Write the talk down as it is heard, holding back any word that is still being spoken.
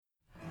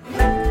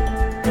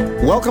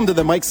Welcome to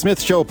the Mike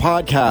Smith Show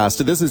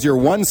podcast. This is your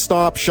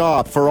one-stop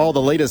shop for all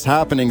the latest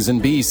happenings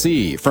in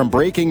BC. From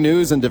breaking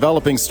news and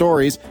developing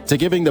stories to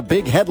giving the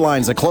big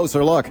headlines a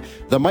closer look,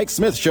 the Mike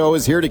Smith Show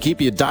is here to keep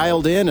you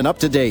dialed in and up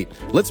to date.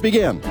 Let's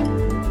begin.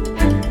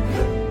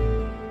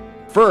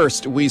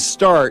 First, we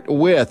start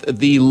with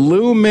the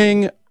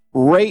looming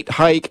rate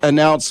hike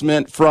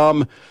announcement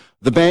from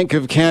the Bank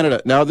of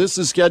Canada. Now, this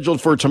is scheduled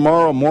for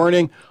tomorrow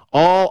morning.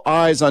 All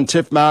eyes on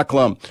Tiff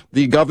Macklem,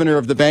 the governor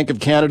of the Bank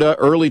of Canada.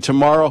 Early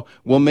tomorrow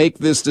will make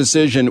this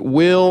decision.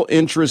 Will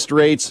interest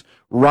rates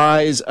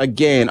rise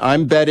again?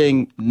 I'm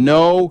betting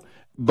no,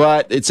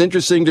 but it's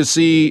interesting to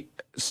see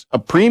a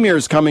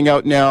premier's coming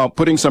out now,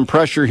 putting some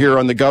pressure here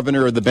on the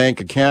governor of the Bank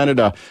of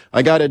Canada.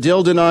 I got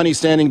Adil Dhanani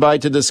standing by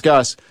to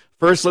discuss.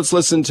 First, let's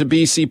listen to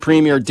BC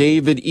Premier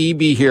David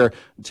Eby here,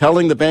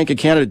 telling the Bank of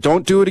Canada,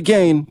 don't do it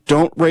again.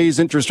 Don't raise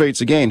interest rates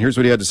again. Here's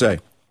what he had to say.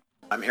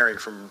 I'm hearing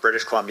from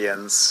British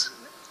Columbians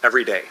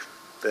every day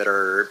that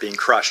are being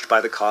crushed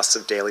by the costs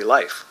of daily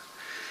life.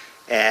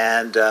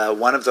 And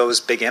one of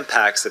those big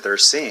impacts that they're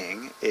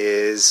seeing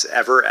is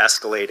ever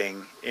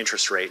escalating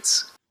interest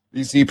rates.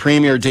 BC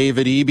Premier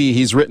David Eby,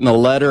 he's written a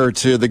letter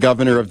to the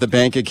governor of the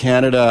Bank of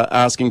Canada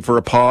asking for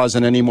a pause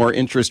on any more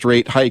interest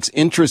rate hikes.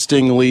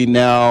 Interestingly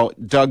now,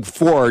 Doug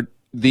Ford,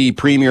 the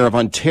Premier of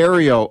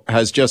Ontario,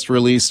 has just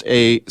released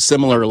a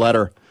similar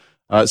letter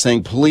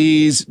saying,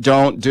 please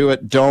don't do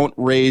it. Don't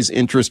raise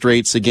interest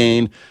rates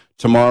again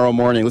tomorrow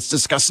morning. Let's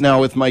discuss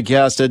now with my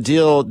guest,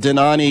 Adil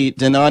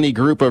Dhanani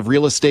Group of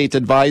Real Estate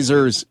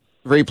Advisors.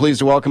 Very pleased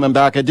to welcome him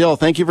back. Adil,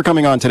 thank you for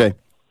coming on today.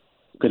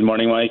 Good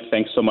morning, Mike.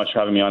 Thanks so much for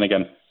having me on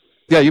again.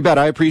 Yeah, you bet.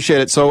 I appreciate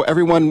it. So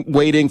everyone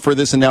waiting for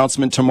this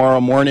announcement tomorrow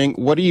morning,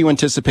 what are you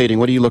anticipating?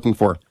 What are you looking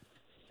for?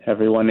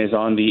 Everyone is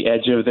on the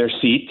edge of their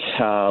seat,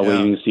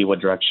 waiting to see what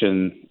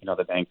direction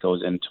the bank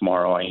goes in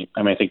tomorrow.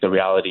 I think the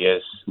reality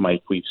is,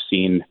 Mike, we've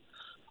seen,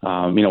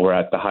 we're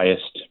at the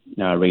highest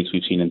rates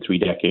we've seen in 3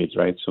 decades,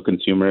 right? So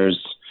consumers,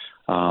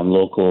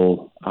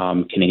 local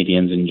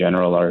Canadians in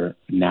general, are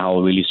now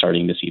really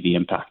starting to see the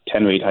impact.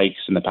 10 rate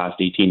hikes in the past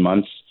 18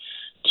 months,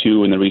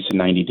 2 in the recent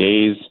 90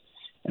 days,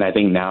 and I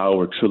think now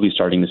we're truly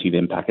starting to see the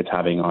impact it's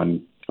having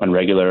on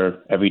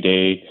regular,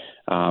 everyday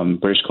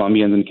British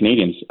Columbians and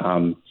Canadians.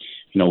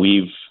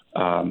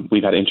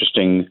 We've had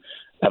interesting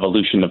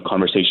evolution of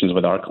conversations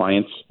with our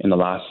clients in the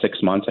last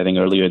 6 months. I think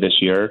earlier this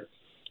year,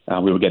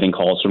 we were getting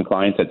calls from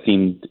clients that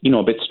seemed,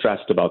 a bit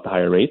stressed about the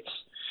higher rates.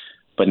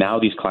 But now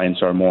these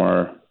clients are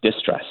more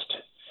distressed,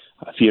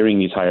 fearing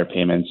these higher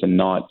payments and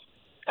not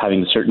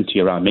having the certainty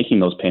around making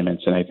those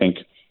payments. And I think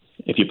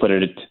if you put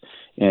it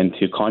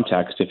into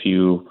context, if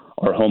you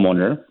are a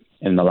homeowner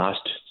in the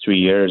last 3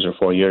 years or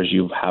 4 years,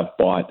 you have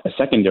bought a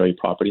secondary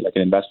property, like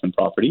an investment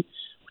property,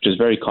 which is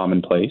very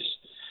commonplace.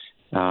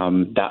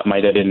 That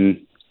might have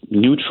been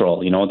neutral.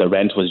 The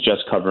rent was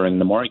just covering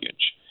the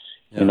mortgage.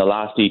 Yeah. In the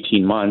last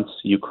 18 months,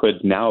 you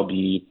could now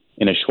be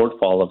in a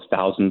shortfall of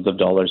thousands of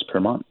dollars per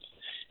month.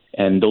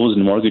 And those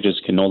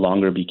mortgages can no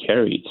longer be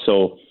carried.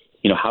 So,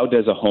 how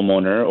does a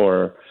homeowner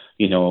or,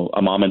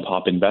 a mom and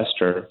pop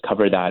investor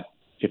cover that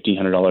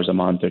 $1,500 a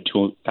month or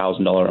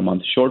 $2,000 a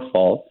month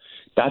shortfall?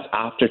 That's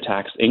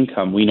after-tax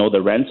income. We know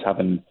the rents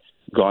haven't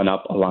gone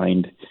up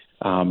aligned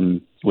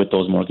with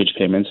those mortgage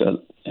payments.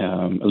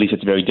 At least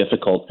it's very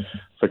difficult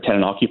for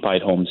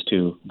tenant-occupied homes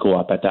to go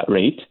up at that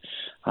rate.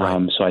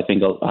 Right. So I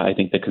think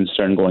the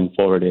concern going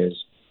forward is,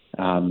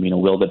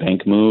 will the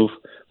bank move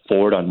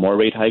forward on more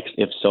rate hikes?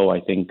 If so,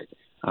 I think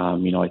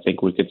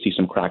we could see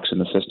some cracks in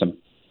the system.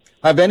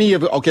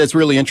 Okay, it's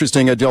really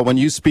interesting, Adil. When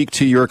you speak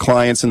to your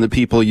clients and the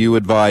people you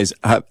advise,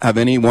 have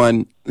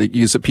anyone,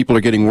 you said people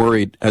are getting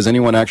worried, has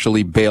anyone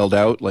actually bailed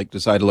out, like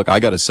decided, look,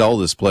 I got to sell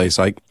this place.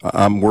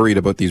 I'm worried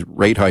about these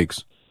rate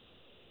hikes?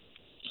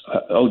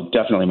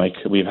 Definitely, Mike.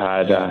 We've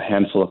had a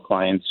handful of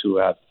clients who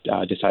have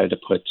decided to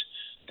put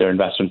their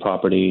investment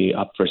property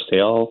up for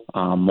sale.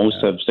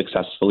 Most have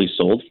successfully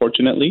sold,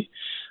 fortunately.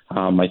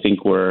 I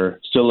think we're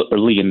still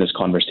early in this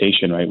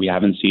conversation, right? We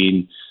haven't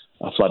seen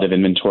a flood of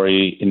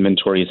inventory.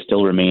 Inventory has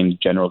still remained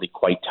generally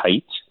quite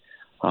tight.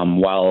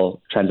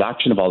 While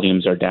transaction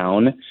volumes are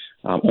down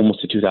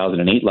almost to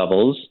 2008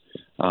 levels,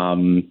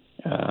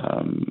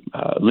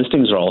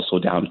 listings are also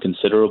down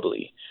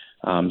considerably.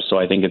 So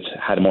I think it's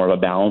had more of a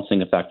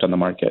balancing effect on the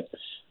market.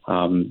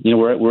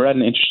 We're at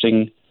an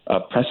interesting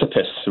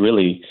precipice,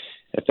 really.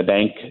 If the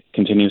bank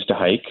continues to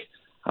hike,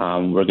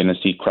 we're going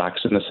to see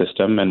cracks in the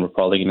system, and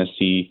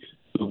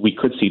we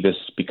could see this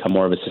become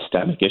more of a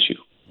systemic issue.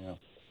 Yeah.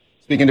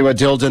 Speaking to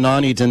Adil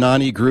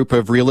Dhanani Group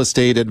of Real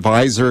Estate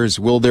Advisors,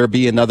 will there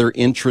be another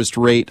interest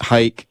rate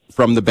hike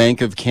from the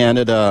Bank of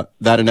Canada?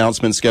 That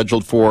announcement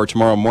scheduled for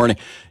tomorrow morning.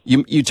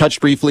 You touched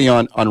briefly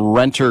on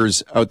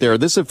renters out there.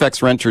 This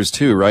affects renters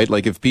too, right?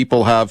 Like if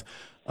people have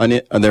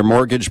their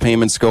mortgage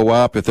payments go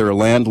up, if they're a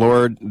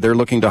landlord, they're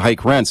looking to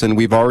hike rents. And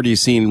we've already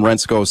seen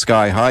rents go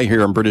sky high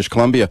here in British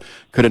Columbia.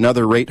 Could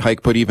another rate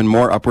hike put even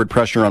more upward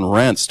pressure on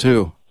rents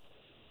too?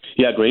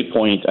 Yeah, great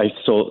point.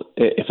 So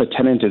if a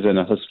tenant is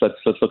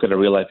let's look at a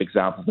real life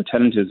example. If a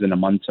tenant is in a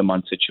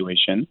month-to-month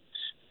situation,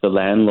 the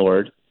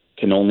landlord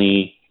can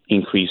only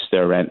increase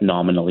their rent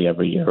nominally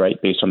every year,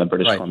 right, based on the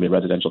British Columbia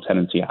Residential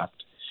Tenancy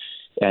Act.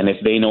 And if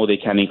they know they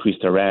can increase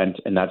their rent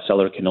and that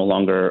seller can no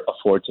longer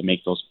afford to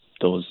make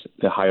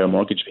the higher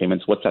mortgage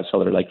payments, what's that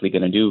seller likely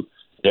going to do?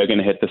 They're going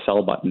to hit the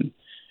sell button.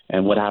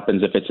 And what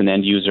happens if it's an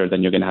end user?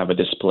 Then you're going to have a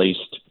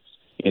displaced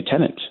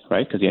tenant,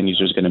 right? Because the end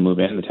user is going to move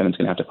in, the tenant's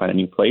going to have to find a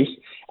new place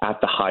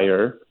at the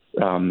higher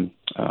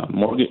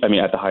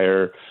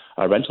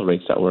rental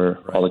rates that we're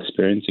all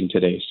experiencing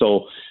today.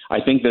 So I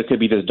think there could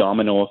be this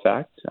domino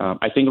effect.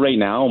 I think right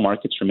now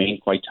markets remain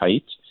quite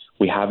tight.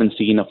 We haven't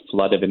seen a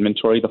flood of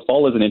inventory. The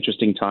fall is an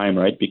interesting time,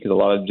 right? Because a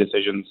lot of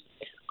decisions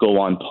go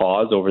on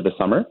pause over the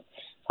summer,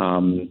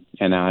 and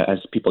as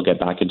people get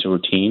back into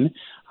routine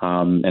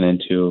and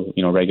into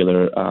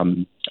regular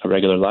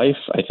life,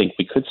 I think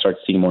we could start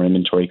seeing more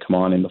inventory come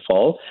on in the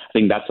fall. I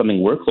think that's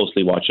something we're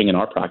closely watching in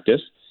our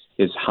practice.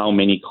 Is how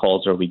many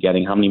calls are we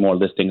getting? How many more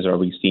listings are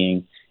we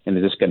seeing? And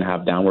is this going to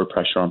have downward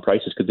pressure on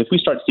prices? Because if we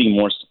start seeing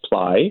more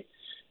supply,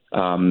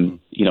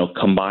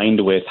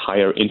 combined with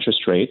higher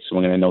interest rates,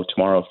 we're going to know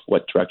tomorrow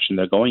what direction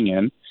they're going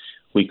in.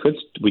 We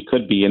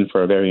could be in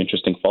for a very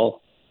interesting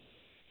fall.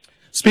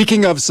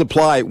 Speaking of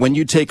supply, when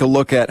you take a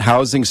look at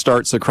housing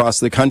starts across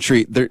the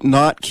country, they're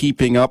not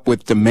keeping up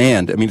with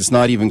demand. I mean, it's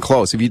not even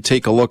close. If you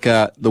take a look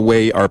at the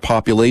way our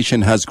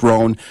population has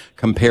grown,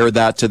 compare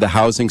that to the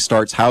housing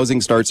starts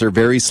are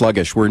very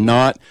sluggish. We're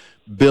not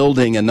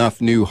building enough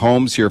new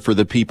homes here for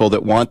the people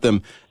that want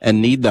them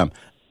and need them.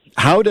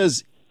 How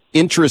does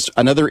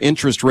another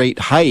interest rate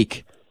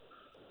hike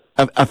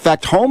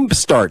affect home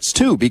starts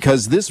too?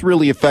 Because this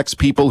really affects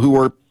people who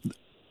are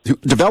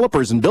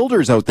developers and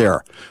builders out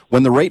there.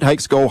 When the rate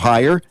hikes go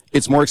higher,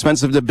 it's more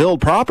expensive to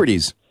build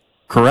properties,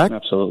 correct?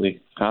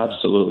 Absolutely.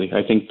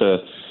 I think the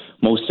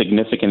most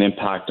significant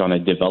impact on a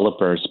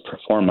developer's pro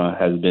forma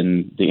has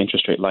been the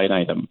interest rate line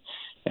item.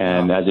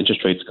 And as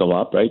interest rates go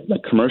up, right, the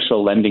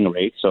commercial lending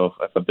rate, so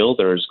if a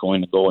builder is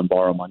going to go and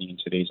borrow money in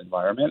today's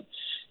environment,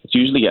 it's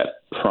usually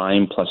at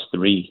prime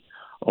 +3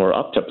 or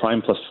up to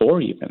prime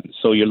 +4 even.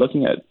 So you're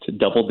looking at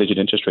double-digit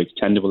interest rates,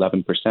 10 to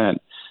 11%.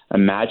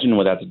 Imagine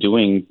what that's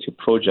doing to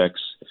projects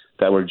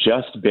that were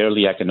just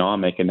barely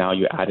economic, and now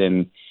you add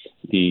in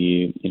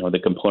the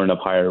component of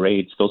higher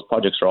rates. Those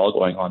projects are all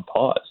going on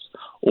pause,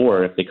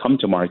 or if they come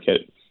to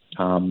market,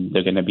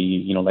 they're going to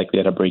be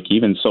likely at a break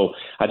even. So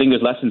I think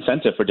there's less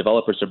incentive for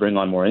developers to bring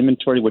on more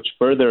inventory, which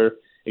further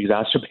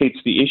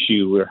exacerbates the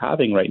issue we're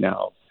having right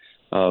now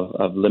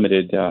of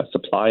limited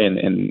supply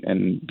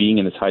and being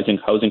in this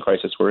housing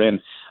crisis we're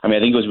in. I mean, I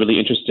think it was really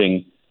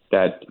interesting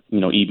that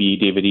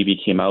David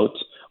Eby came out.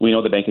 We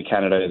know the Bank of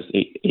Canada is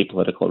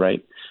apolitical,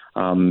 right?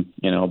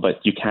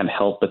 But you can't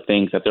help but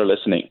think that they're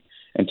listening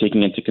and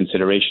taking into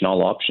consideration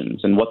all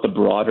options and what the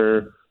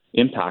broader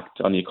impact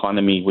on the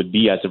economy would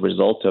be as a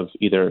result of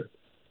either,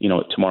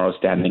 tomorrow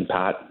standing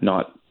pat,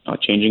 not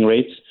changing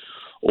rates,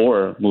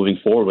 or moving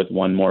forward with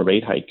one more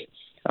rate hike.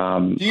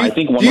 I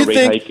think one more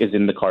rate hike is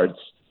in the cards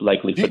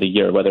likely for the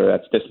year, whether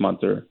that's this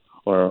month or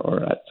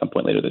at some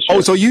point later this year.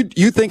 Oh, so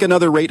you think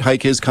another rate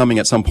hike is coming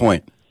at some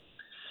point?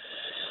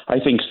 I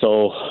think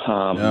so.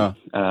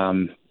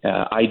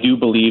 I do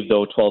believe,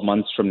 though, 12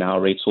 months from now,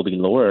 rates will be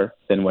lower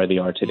than where they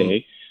are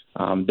today.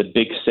 The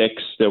Big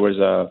Six, there was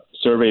a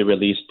survey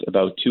released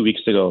about 2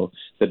 weeks ago.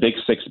 The Big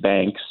Six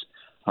banks,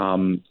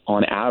 on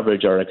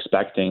average, are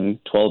expecting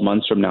 12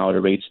 months from now the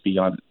rates be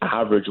on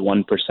average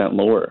 1%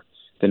 lower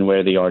than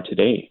where they are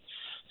today.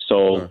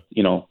 So,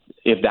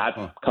 if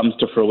that comes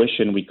to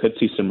fruition, we could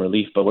see some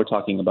relief, but we're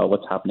talking about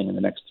what's happening in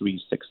the next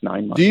 3, 6,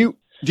 9 months.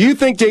 Do you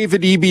think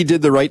David Eby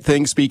did the right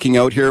thing speaking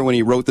out here when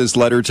he wrote this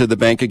letter to the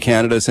Bank of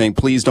Canada saying,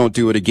 please don't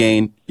do it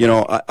again?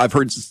 I've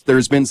heard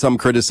there's been some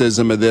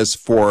criticism of this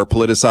for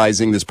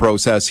politicizing this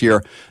process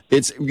here.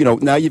 It's,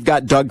 now you've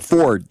got Doug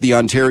Ford, the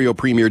Ontario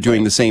Premier,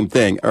 doing the same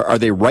thing. Are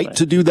they right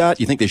to do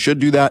that? You think they should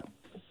do that?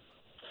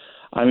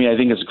 I mean, I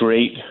think it's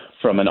great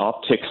from an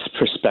optics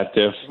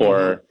perspective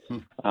for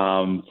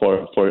Premier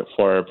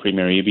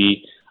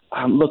Eby.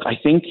 Look, I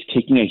think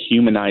taking a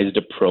humanized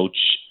approach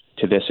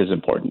to this is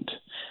important.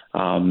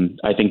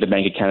 I think the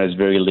Bank of Canada is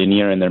very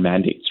linear in their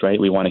mandates, right?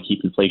 We want to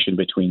keep inflation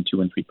between 2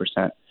 and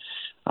 3%.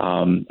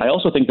 I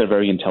also think they're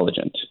very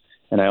intelligent,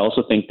 and I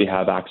also think they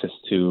have access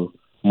to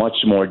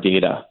much more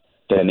data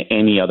than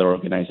any other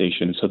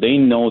organization. So they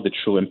know the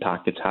true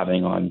impact it's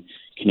having on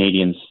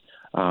Canadians,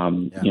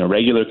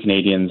 regular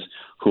Canadians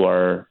who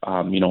are,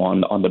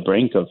 on the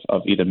brink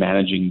of either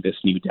managing this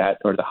new debt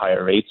or the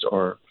higher rates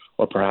or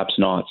perhaps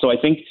not. So I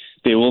think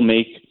they will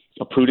make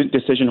a prudent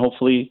decision,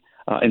 hopefully,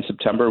 in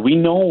September. We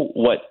know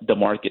what the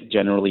market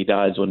generally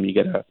does when we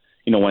get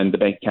when the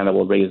Bank of Canada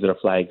will raise their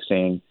flag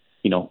saying,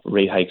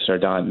 rate hikes are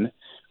done.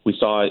 We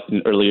saw it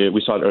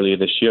earlier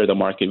this year. The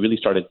market really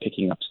started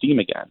picking up steam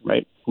again,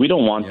 right? We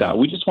don't want that.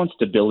 We just want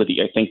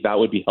stability. I think that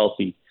would be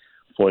healthy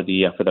for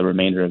the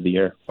remainder of the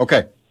year.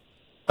 Okay.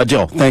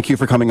 Adil, thank you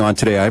for coming on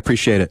today. I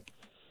appreciate it.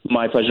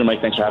 My pleasure,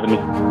 Mike. Thanks for having me.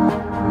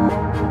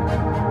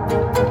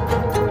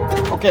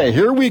 Okay,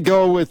 here we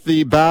go with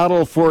the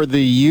battle for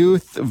the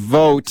youth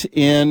vote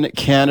in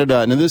Canada.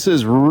 And this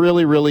is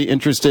really, really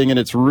interesting, and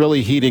it's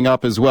really heating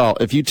up as well.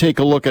 If you take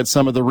a look at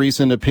some of the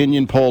recent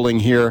opinion polling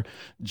here,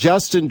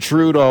 Justin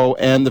Trudeau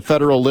and the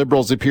federal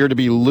Liberals appear to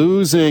be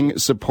losing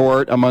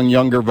support among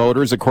younger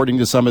voters, according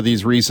to some of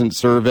these recent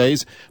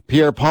surveys.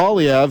 Pierre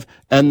Poilievre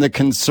and the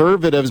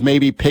Conservatives may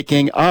be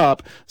picking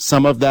up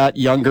some of that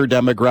younger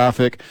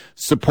demographic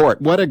support.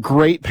 What a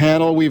great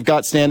panel we've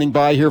got standing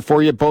by here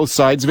for you, both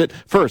sides of it.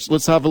 First,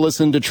 let's have a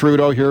listen to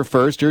Trudeau here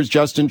first. Here's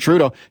Justin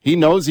Trudeau. He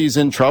knows he's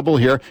in trouble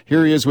here.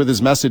 Here he is with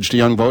his message to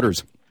young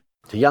voters.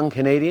 To young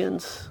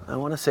Canadians, I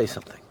want to say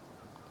something.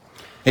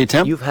 Hey,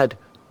 Tim. You've had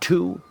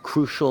 2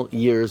 crucial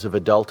years of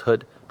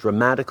adulthood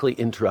dramatically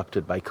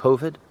interrupted by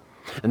COVID,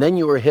 and then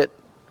you were hit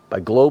by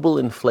global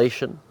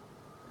inflation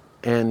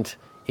and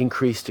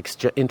increased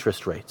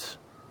interest rates.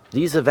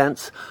 These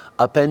events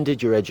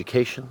upended your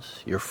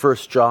educations, your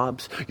first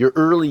jobs, your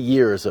early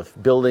years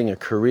of building a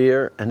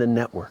career and a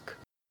network.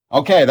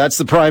 Okay, that's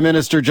the Prime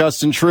Minister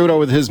Justin Trudeau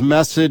with his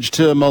message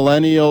to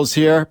millennials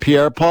here.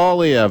 Pierre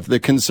Poilievre, the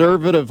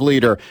Conservative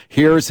leader,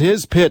 here's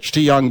his pitch to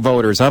young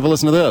voters. Have a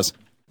listen to this.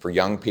 For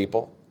young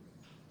people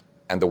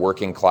and the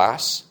working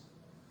class,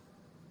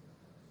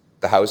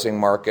 the housing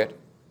market,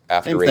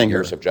 after 8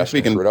 years of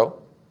Justin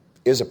Trudeau,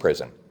 is a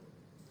prison.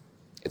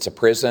 It's a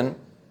prison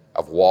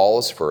of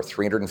walls for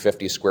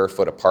 350 square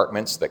foot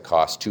apartments that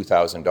cost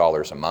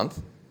 $2,000 a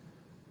month,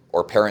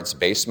 or parents'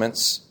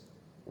 basements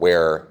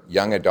where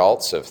young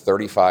adults of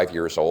 35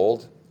 years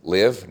old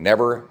live,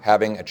 never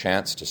having a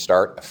chance to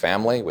start a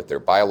family with their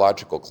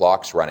biological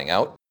clocks running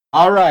out.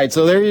 All right,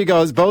 so there you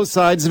go. It's both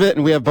sides of it,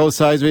 and we have both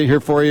sides of it here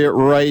for you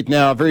right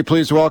now. Very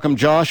pleased to welcome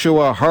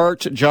Joshua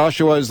Hart.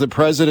 Joshua is the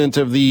president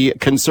of the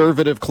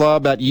Conservative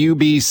Club at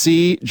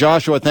UBC.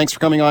 Joshua, thanks for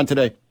coming on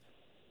today.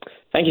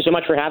 Thank you so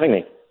much for having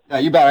me. Yeah,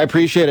 you bet. I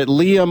appreciate it.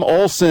 Liam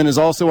Olson is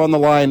also on the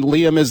line.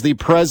 Liam is the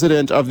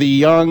president of the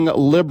Young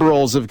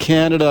Liberals of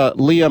Canada.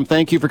 Liam,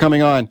 thank you for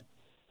coming on.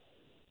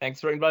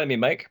 Thanks for inviting me,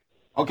 Mike.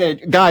 Okay,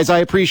 guys, I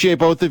appreciate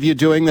both of you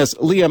doing this.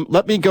 Liam,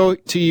 let me go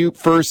to you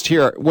first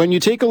here. When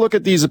you take a look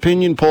at these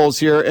opinion polls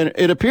here, and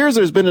it appears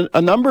there's been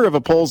a number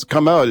of polls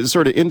come out that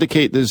sort of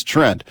indicate this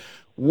trend.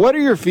 What are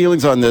your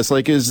feelings on this?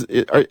 Like, are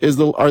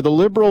the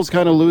Liberals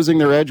kind of losing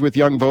their edge with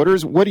young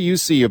voters? What do you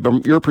see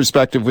from your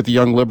perspective with the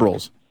Young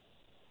Liberals?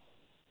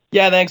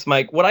 Yeah, thanks,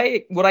 Mike. What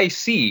I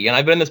see, and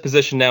I've been in this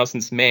position now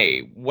since May,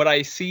 what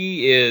I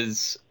see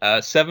is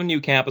 7 new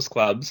campus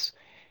clubs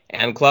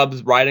and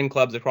riding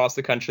clubs across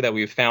the country that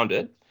we've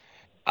founded.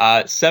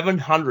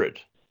 700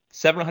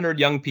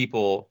 young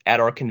people at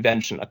our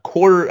convention. A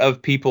quarter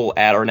of people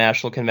at our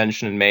national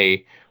convention in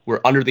May were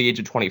under the age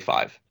of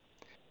 25.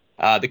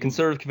 The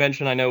Conservative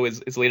Convention, I know,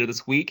 is later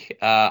this week.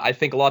 I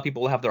think a lot of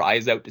people will have their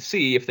eyes out to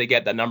see if they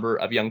get that number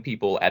of young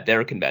people at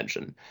their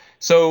convention.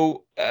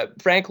 So,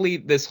 frankly,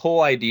 this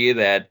whole idea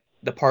that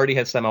the party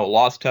has somehow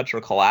lost touch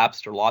or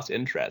collapsed or lost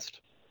interest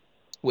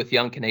with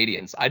young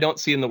Canadians, I don't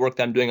see in the work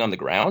that I'm doing on the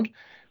ground.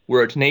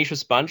 We're a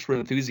tenacious bunch. We're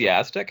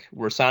enthusiastic.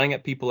 We're signing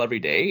up people every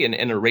day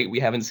in a rate we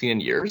haven't seen in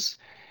years.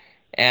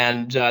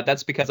 And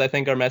that's because I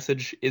think our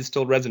message is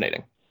still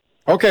resonating.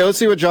 Okay, let's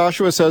see what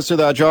Joshua says to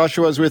that.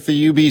 Joshua's with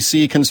the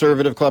UBC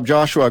Conservative Club.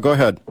 Joshua, go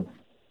ahead.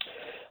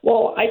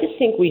 Well, I just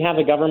think we have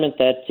a government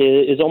that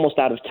is almost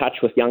out of touch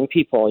with young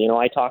people. You know,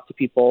 I talk to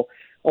people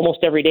almost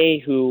every day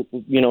who,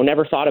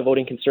 never thought of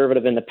voting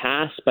Conservative in the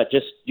past, but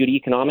just due to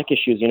economic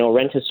issues,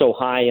 rent is so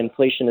high,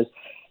 inflation is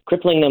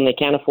crippling them, they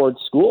can't afford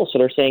school. So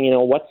they're saying,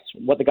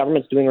 what the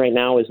government's doing right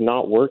now is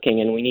not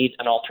working and we need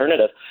an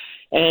alternative.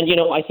 And,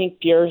 I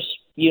think Pierre's,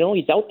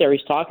 he's out there,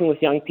 he's talking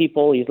with young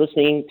people, he's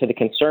listening to the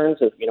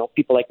concerns of,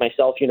 people like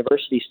myself,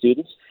 university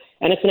students,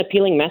 and it's an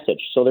appealing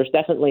message. So there's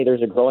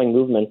a growing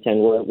movement, and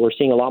we're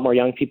seeing a lot more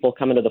young people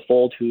come into the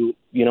fold who,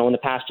 in the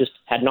past just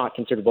had not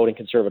considered voting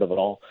Conservative at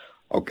all.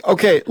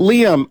 Okay,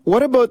 Liam,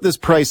 what about this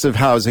price of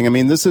housing? I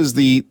mean, this is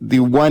the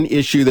one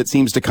issue that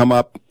seems to come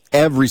up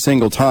every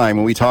single time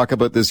when we talk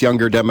about this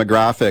younger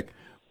demographic.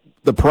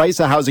 The price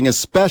of housing,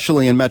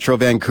 especially in Metro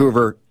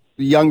Vancouver,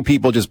 young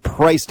people just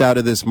priced out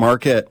of this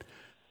market.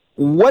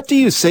 What do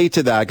you say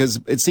to that?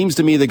 Because it seems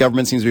to me the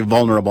government seems to be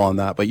vulnerable on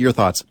that, but your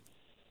thoughts?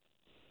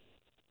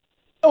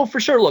 Oh, for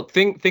sure. Look,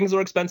 things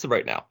are expensive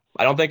right now.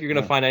 I don't think you're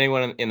going to find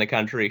anyone in the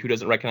country who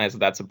doesn't recognize that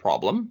that's a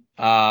problem.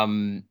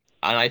 And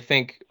I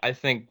think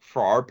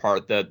for our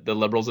part, the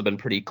Liberals have been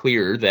pretty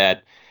clear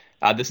that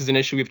this is an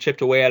issue we've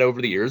chipped away at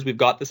over the years. We've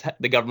got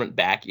the government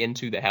back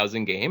into the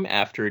housing game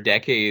after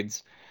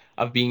decades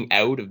of being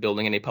out of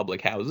building any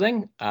public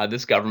housing.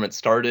 This government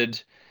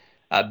started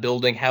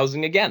building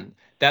housing again.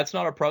 That's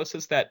not a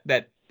process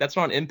that's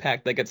not an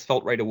impact that gets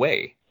felt right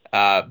away.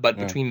 But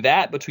between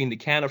the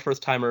Canada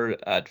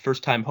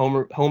first-time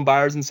home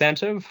buyers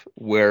incentive,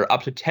 where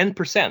up to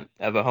 10%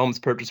 of a home's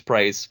purchase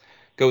price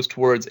goes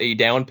towards a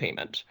down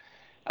payment.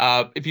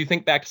 If you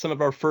think back to some of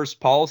our first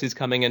policies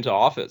coming into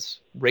office,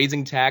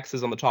 raising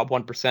taxes on the top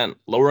 1%,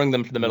 lowering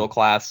them for the middle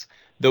class,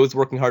 those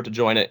working hard to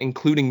join it,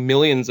 including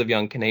millions of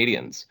young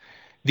Canadians.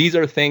 These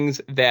are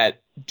things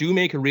that do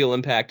make a real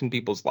impact in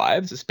people's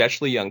lives,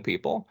 especially young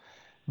people.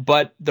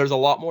 But there's a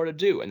lot more to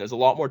do, and there's a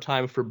lot more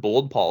time for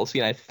bold policy.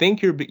 And I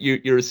think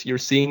you're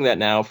seeing that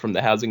now from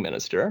the housing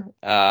minister.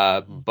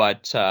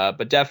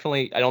 But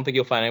definitely, I don't think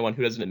you'll find anyone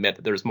who doesn't admit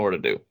that there's more to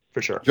do,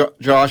 for sure.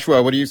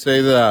 Joshua, what do you say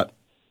to that?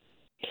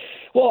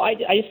 Well, I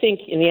just think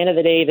in the end of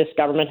the day, this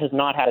government has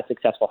not had a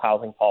successful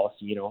housing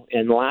policy.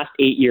 In the last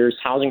 8 years,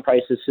 housing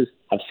prices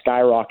have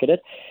skyrocketed.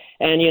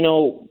 And,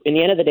 in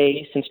the end of the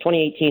day, since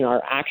 2018,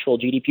 our actual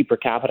GDP per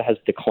capita has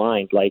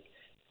declined. Like,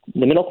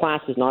 the middle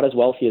class is not as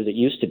wealthy as it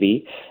used to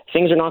be.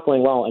 Things are not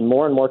going well, and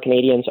more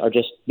Canadians are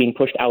just being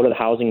pushed out of the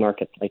housing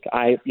market. Like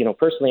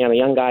personally, I'm a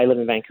young guy, I live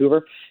in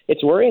Vancouver.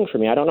 It's worrying for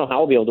me. I don't know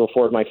how I'll be able to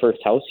afford my first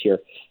house here.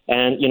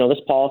 And,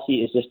 this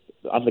policy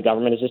of the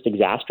government is just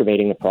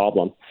exacerbating the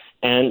problem.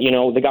 And,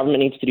 the government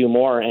needs to do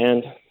more.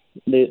 And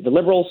the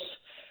Liberals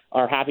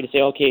are happy to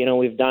say, okay,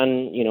 we've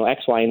done,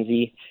 X, Y, and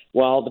Z.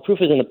 Well, the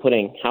proof is in the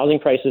pudding. Housing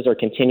prices are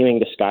continuing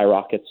to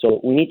skyrocket.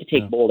 So we need to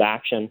take bold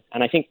action.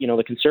 And I think,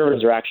 the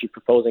Conservatives are actually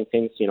proposing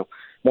things,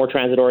 more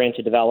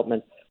transit-oriented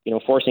development,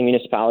 forcing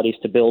municipalities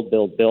to build.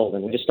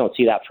 And we just don't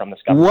see that from this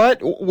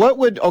government. What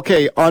would,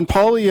 on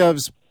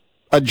Poilievre's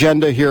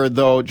agenda here,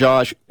 though,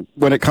 Josh,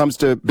 when it comes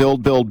to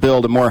build,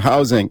 and more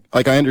housing,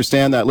 like I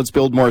understand that, let's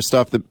build more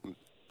stuff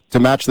to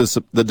match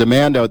the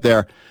demand out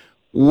there.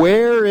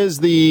 Where is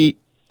the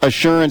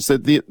assurance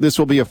that this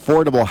will be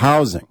affordable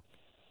housing?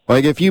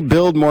 Like, if you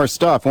build more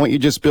stuff, won't you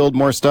just build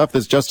more stuff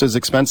that's just as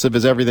expensive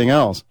as everything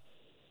else?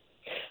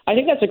 I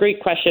think that's a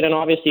great question, and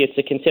obviously it's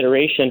a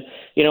consideration.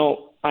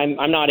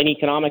 I'm not an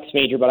economics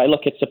major, but I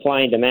look at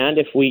supply and demand.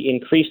 If we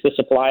increase the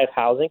supply of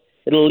housing,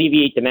 it'll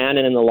alleviate demand,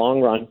 and in the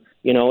long run,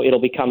 it'll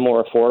become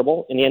more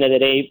affordable. In the end of the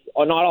day,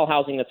 not all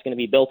housing that's going to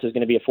be built is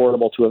going to be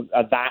affordable to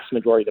a vast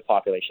majority of the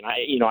population.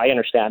 I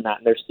understand that,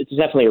 and it's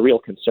definitely a real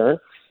concern.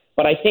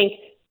 But I think,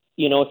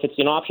 if it's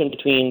an option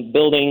between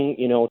building,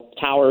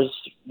 towers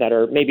that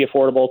are maybe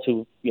affordable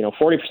to,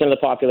 40% of the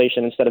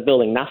population instead of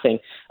building nothing,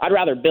 I'd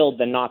rather build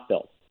than not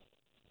build.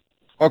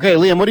 Okay,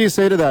 Liam, what do you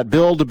say to that?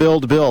 Build.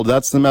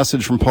 That's the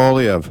message from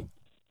Poilievre.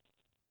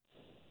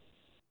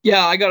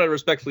 Yeah, I got to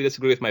respectfully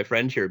disagree with my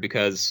friend here,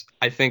 because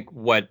I think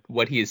what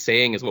he is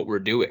saying is what we're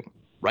doing,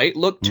 right?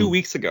 Look, 2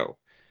 weeks ago,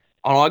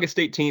 on August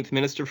 18th,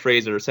 Minister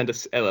Fraser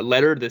sent a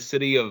letter to the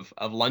city of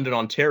London,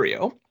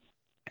 Ontario.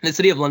 And the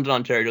city of London,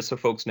 Ontario, just so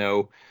folks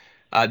know,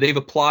 they've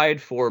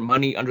applied for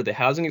money under the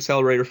Housing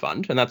Accelerator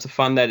Fund, and that's a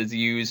fund that is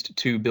used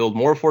to build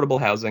more affordable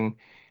housing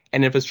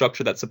and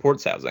infrastructure that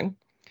supports housing.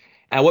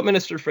 And what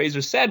Minister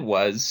Fraser said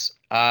was,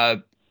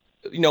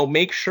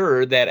 make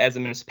sure that as a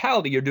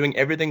municipality, you're doing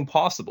everything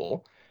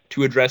possible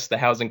to address the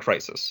housing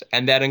crisis.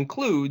 And that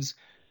includes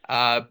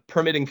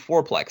permitting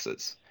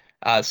fourplexes,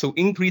 so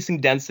increasing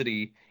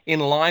density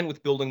in line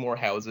with building more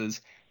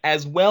houses,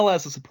 as well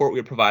as the support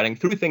we're providing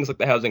through things like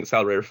the Housing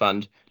Accelerator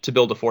Fund to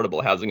build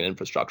affordable housing and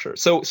infrastructure.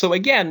 So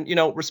again,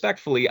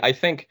 respectfully, I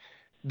think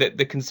that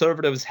the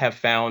Conservatives have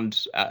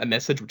found a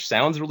message which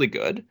sounds really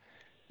good,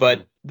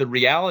 but the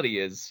reality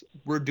is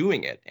we're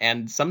doing it.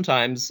 And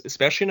sometimes,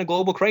 especially in a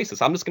global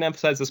crisis, I'm just going to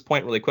emphasize this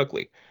point really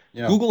quickly.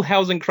 Yeah. Google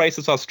Housing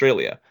Crisis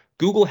Australia,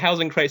 Google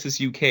Housing Crisis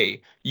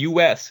UK,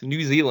 US,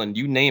 New Zealand,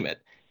 you name it.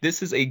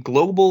 This is a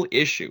global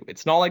issue.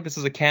 It's not like this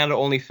is a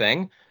Canada-only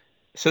thing.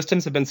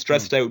 Systems have been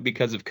stressed out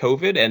because of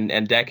COVID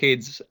and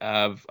decades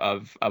of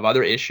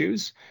other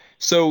issues.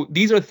 So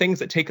these are things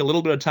that take a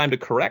little bit of time to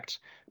correct,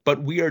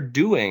 but we are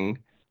doing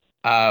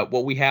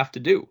what we have to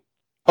do.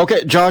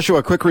 Okay,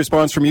 Joshua, quick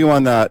response from you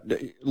on that.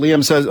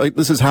 Liam says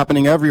this is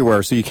happening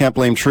everywhere, so you can't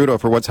blame Trudeau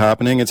for what's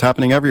happening. It's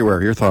happening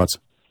everywhere. Your thoughts?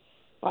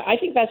 I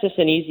think that's just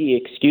an easy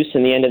excuse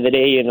in the end of the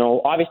day.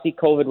 Obviously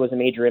COVID was a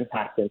major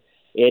impact, and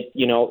it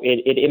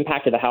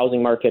impacted the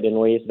housing market in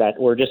ways that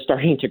we're just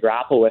starting to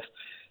grapple with.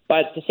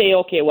 But to say,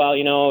 okay, well,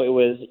 it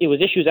was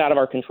issues out of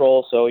our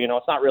control, so,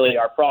 it's not really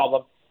our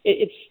problem.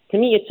 To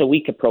me, it's a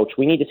weak approach.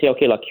 We need to say,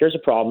 okay, look, here's a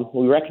problem.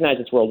 We recognize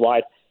it's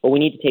worldwide, but we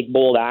need to take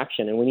bold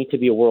action, and we need to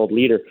be a world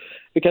leader.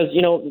 Because,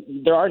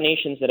 there are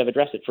nations that have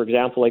addressed it. For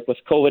example, like with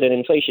COVID and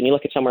inflation, you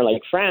look at somewhere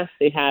like France,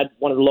 they had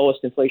one of the lowest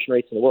inflation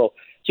rates in the world.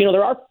 So,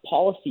 there are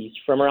policies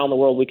from around the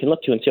world we can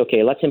look to and say,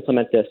 okay, let's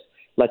implement this.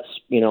 Let's,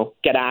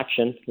 get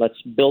action.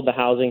 Let's build the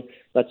housing.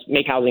 Let's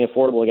make housing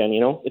affordable again.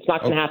 It's not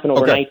going to happen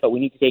overnight, but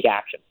we need to take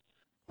action.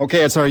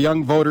 Okay, it's our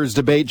Young Voters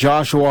Debate.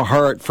 Joshua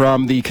Hart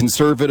from the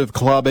Conservative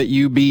Club at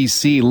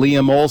UBC.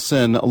 Liam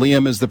Olson.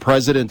 Liam is the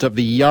president of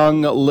the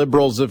Young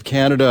Liberals of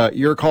Canada.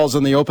 Your calls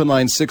on the open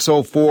line,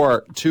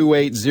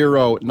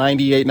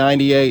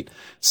 604-280-9898,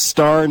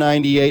 star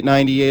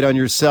 9898 on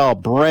your cell.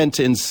 Brent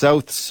in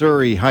South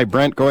Surrey. Hi,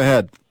 Brent. Go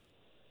ahead.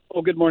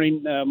 Oh, good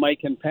morning,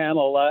 Mike and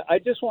panel. I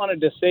just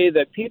wanted to say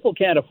that people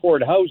can't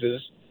afford houses.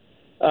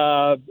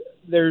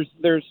 There's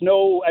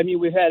no,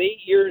 we've had 8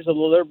 years of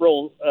the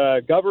Liberal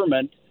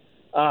government.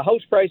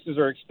 House prices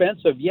are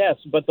expensive, yes,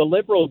 but the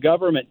Liberal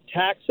government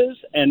taxes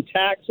and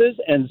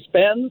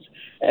spends,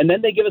 and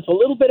then they give us a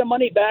little bit of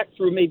money back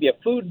through maybe a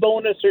food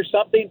bonus or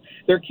something.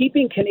 They're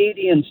keeping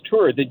Canadians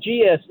poor.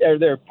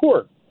 They're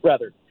poor,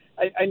 rather.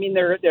 I mean,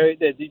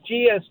 the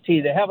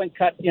GST, they haven't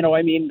cut,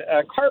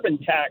 carbon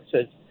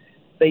taxes.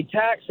 They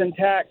tax and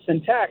tax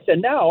and tax. And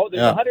now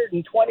there's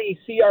 120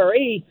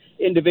 CRA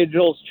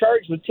individuals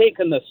charged with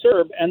taking the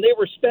CERB, and they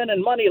were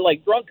spending money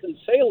like drunken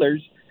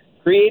sailors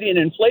creating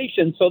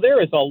inflation. So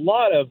there is a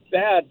lot of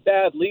bad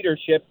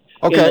leadership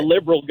in the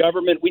Liberal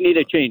government. We need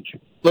a change.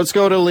 Let's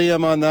go to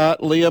Liam on that.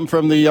 Liam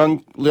from the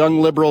Young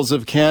Liberals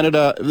of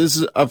Canada. This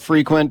is a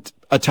frequent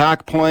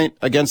attack point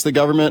against the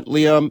government.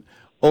 Liam,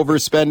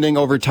 overspending,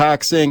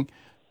 overtaxing.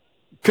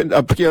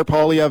 Pierre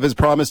Poilievre has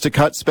promised to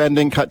cut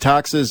spending, cut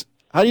taxes.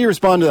 How do you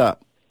respond to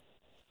that?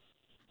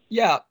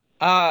 Yeah,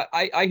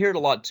 I hear it a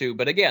lot too.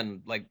 But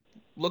again,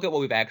 look at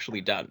what we've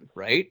actually done,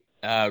 right?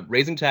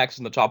 Raising taxes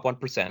in the top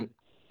 1%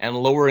 and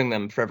lowering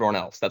them for everyone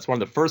else. That's one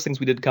of the first things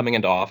we did coming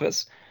into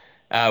office.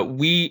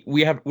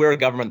 We're a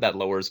government that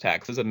lowers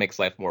taxes and makes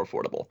life more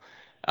affordable.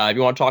 If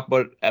you want to talk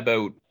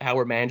about how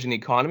we're managing the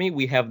economy,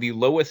 we have the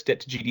lowest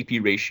debt to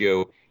GDP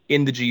ratio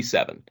in the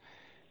G7.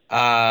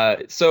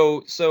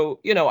 So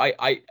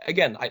I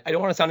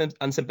don't want to sound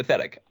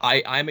unsympathetic.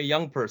 I'm a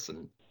young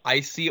person. I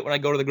see it when I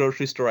go to the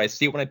grocery store. I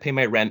see it when I pay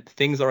my rent.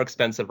 Things are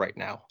expensive right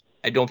now.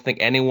 I don't think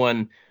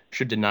anyone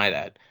should deny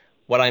that.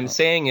 What I'm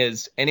saying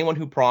is anyone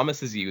who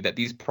promises you that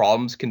these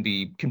problems can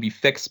be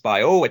fixed by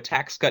a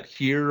tax cut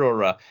here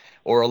or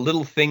a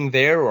little thing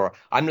there, or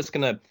I'm just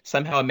going to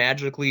somehow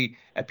magically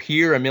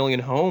appear a million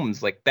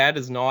homes, that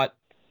is not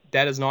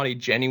a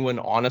genuine,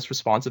 honest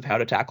response of how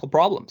to tackle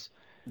problems.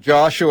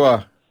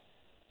 Joshua.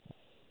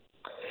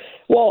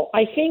 Well,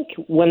 I think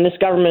when this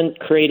government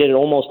created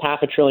almost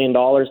 $500 billion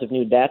of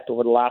new debt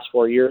over the last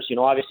 4 years,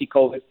 obviously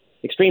COVID,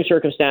 extreme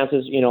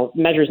circumstances,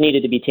 measures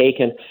needed to be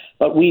taken,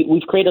 but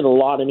we've created a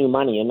lot of new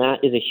money, and that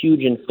is a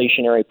huge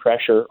inflationary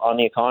pressure on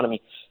the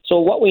economy. So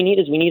what we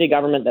need a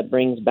government that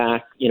brings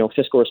back,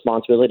 fiscal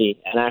responsibility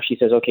and actually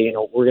says, okay,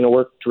 we're going to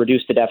work to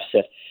reduce the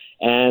deficit.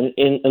 And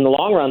in the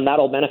long run,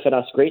 that'll benefit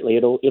us greatly.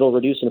 It'll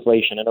reduce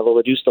inflation and it'll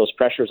reduce those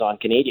pressures on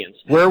Canadians.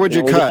 Where would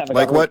you cut?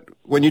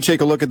 When you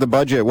take a look at the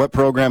budget, what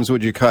programs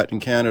would you cut in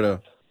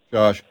Canada,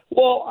 Josh?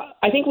 Well,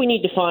 I think we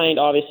need to find,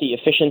 obviously,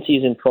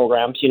 efficiencies in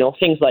programs,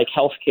 things like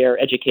healthcare,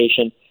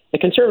 education. The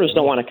Conservatives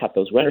don't want to cut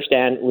those. We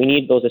understand we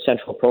need those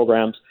essential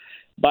programs.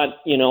 But,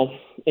 in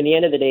the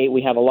end of the day,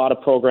 we have a lot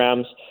of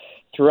programs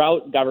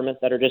throughout government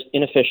that are just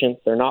inefficient.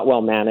 They're not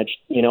well managed,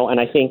 and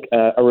I think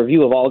a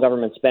review of all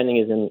government spending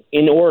is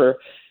in order.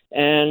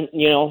 And,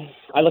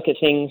 I look at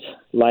things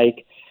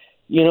like,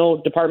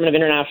 Department of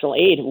International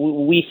Aid.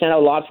 We send out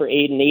a lot for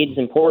aid, and aid is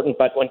important.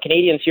 But when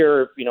Canadians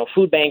hear,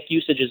 food bank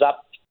usage is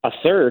up a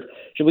third,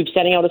 should we be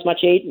sending out as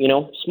much aid?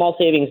 Small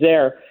savings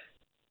there.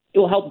 It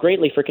will help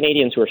greatly for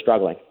Canadians who are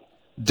struggling.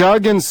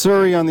 Doug in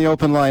Surrey on the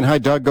open line. Hi,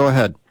 Doug. Go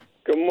ahead.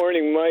 Good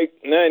morning, Mike.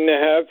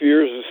 9.5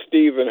 years of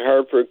Stephen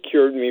Harper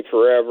cured me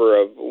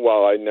forever of,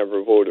 I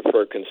never voted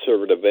for a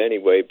Conservative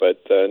anyway,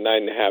 but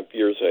 9.5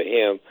 years of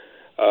him.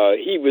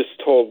 He was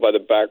told by the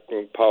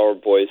backroom power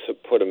boys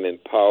that put him in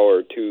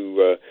power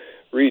to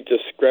read the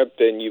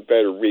script, and you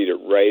better read it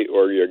right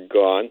or you're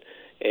gone.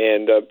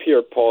 And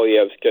Pierre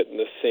Poilievre's getting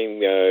the same,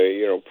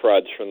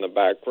 prods from the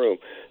back room.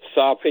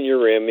 Soften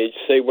your image,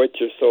 say what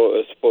you're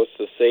supposed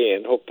to say,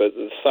 and hope that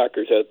the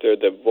suckers out there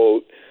that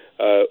vote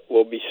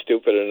will be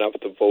stupid enough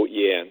to vote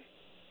you in.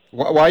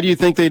 Why do you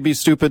think they'd be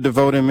stupid to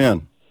vote him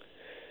in?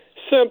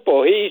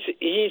 Simple.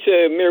 He's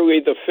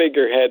merely the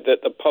figurehead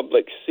that the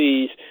public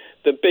sees.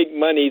 The big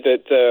money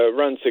that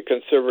runs the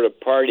Conservative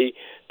Party,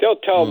 they'll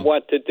tell him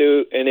what to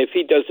do, and if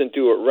he doesn't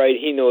do it right,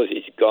 he knows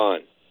he's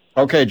gone.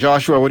 Okay,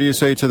 Joshua, what do you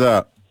say to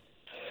that?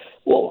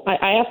 Well,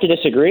 I have to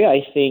disagree.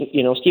 I think,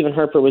 Stephen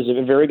Harper was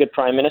a very good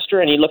prime minister,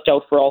 and he looked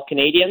out for all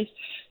Canadians.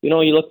 You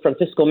look from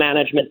fiscal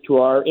management to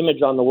our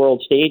image on the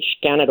world stage.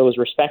 Canada was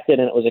respected,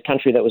 and it was a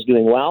country that was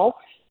doing well.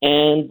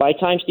 And by the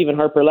time Stephen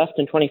Harper left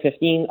in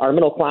 2015, our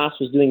middle class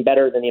was doing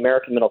better than the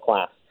American middle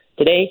class.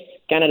 Today,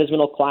 Canada's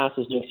middle class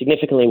is doing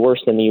significantly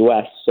worse than the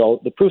U.S.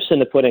 So the proof's in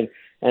the pudding,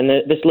 and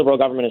this Liberal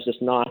government has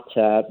just not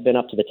been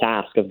up to the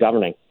task of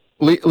governing.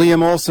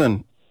 Liam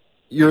Olson,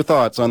 your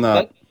thoughts on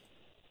that?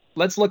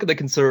 Let's look at the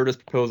Conservatives'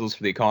 proposals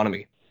for the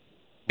economy.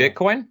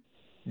 Bitcoin,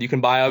 you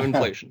can buy out of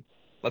inflation.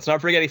 Let's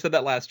not forget he said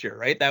that last year,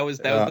 right? That was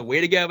the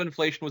way to get out of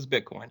inflation was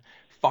Bitcoin.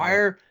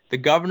 Fire the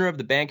governor of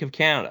the Bank of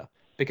Canada,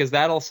 because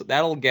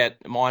that'll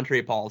get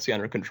monetary policy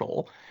under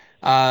control.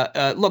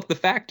 Look, the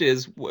fact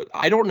is,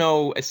 I don't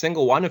know a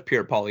single one of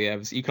Pierre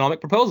Poilievre's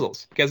economic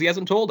proposals because he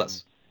hasn't told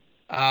us.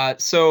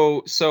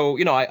 So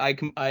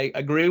I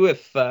agree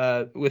with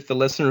the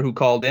listener who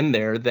called in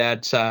there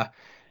that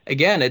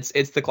again, it's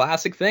the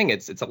classic thing.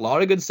 It's a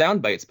lot of good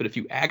sound bites, but if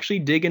you actually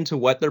dig into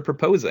what they're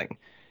proposing,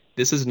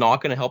 this is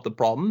not going to help the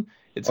problem.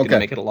 It's going to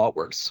make it a lot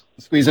worse.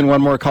 Squeeze in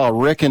one more call.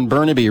 Rick in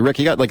Burnaby. Rick,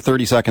 you got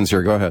 30 seconds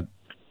here. Go ahead.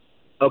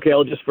 Okay,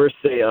 I'll just first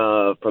say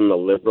from the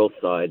Liberal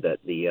side that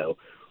the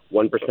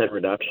 1%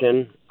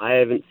 reduction, I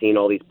haven't seen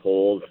all these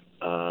polls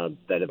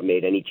that have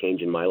made any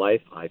change in my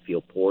life. I feel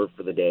poor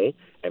for the day,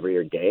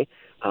 every day.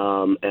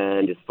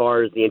 And as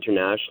far as the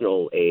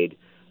international aid,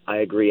 I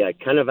agree. I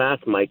kind of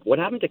asked Mike, what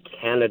happened to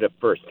Canada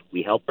first?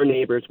 We help our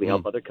neighbors. We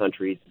help other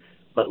countries.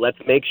 but let's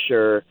make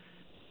sure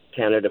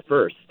Canada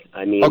first.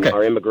 I mean,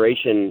 our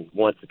immigration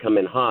wants to come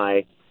in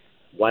high.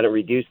 Why don't we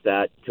reduce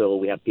that till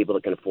we have people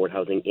that can afford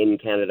housing in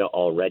Canada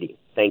already?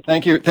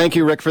 Thank you. Thank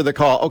you, Rick, for the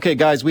call. Okay,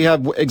 guys, we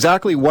have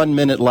exactly 1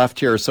 minute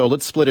left here, so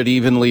let's split it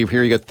evenly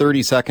here. You got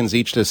 30 seconds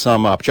each to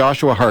sum up.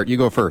 Joshua Hart, you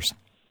go first.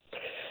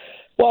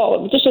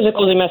 Well, just as a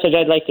closing message,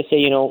 I'd like to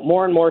say,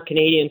 more and more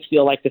Canadians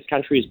feel like this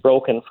country is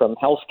broken, from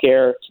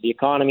healthcare to the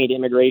economy to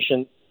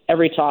immigration.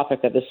 Every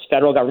topic that this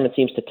federal government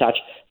seems to touch,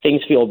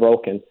 things feel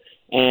broken.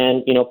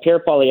 And, Pierre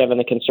Poilievre and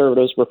the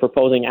Conservatives were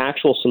proposing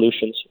actual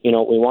solutions. We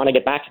want to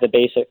get back to the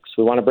basics.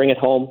 We want to bring it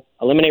home,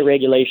 eliminate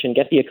regulation,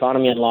 get the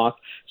economy unlocked,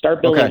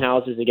 start building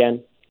houses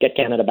again, get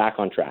Canada back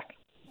on track.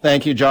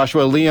 Thank you,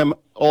 Joshua. Liam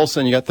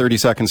Olson, you got 30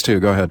 seconds too.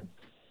 Go ahead.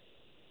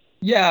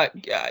 Yeah,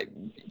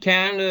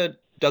 Canada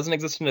doesn't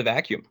exist in a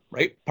vacuum,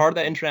 right? Part of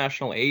that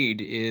international aid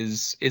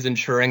is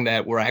ensuring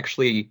that we're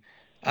actually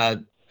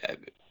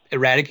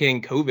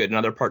eradicating COVID in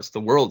other parts of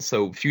the world,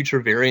 so future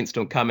variants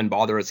don't come and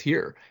bother us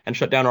here and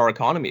shut down our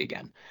economy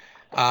again.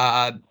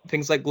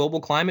 Things like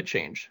global climate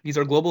change. These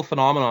are global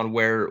phenomenon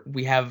where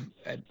we have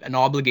an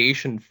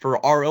obligation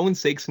for our own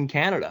sakes in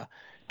Canada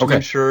to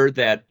ensure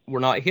that we're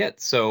not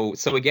hit. So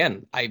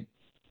again, I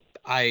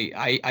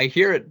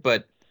hear it,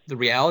 but the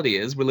reality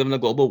is we live in a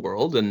global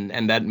world,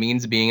 and that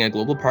means being a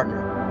global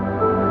partner.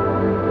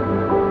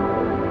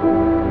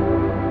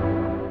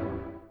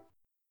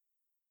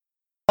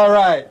 All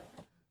right.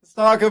 Let's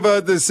talk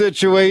about the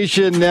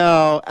situation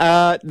now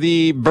at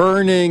the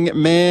Burning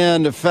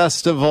Man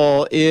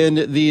Festival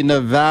in the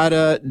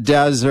Nevada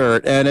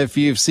desert. And if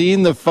you've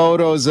seen the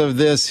photos of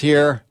this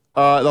here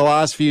the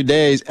last few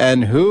days,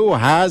 and who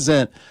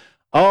hasn't?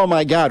 Oh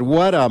my God,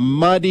 what a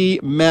muddy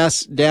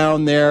mess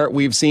down there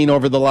we've seen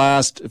over the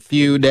last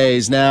few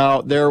days.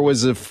 Now, there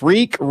was a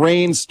freak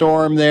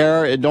rainstorm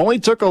there. It only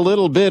took a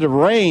little bit of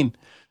rain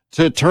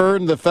to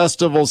turn the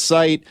festival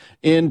site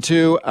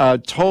into a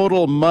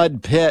total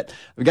mud pit.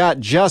 We've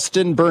got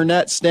Justin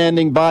Burnett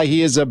standing by.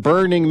 He is a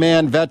Burning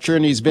Man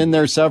veteran. He's been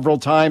there several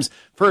times.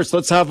 First,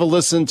 let's have a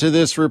listen to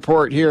this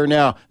report here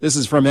now. This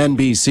is from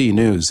NBC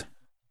News.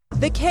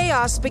 The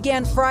chaos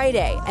began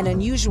Friday, an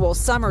unusual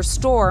summer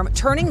storm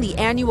turning the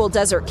annual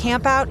desert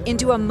campout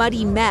into a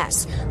muddy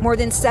mess. More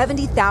than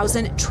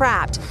 70,000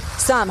 trapped,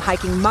 some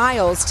hiking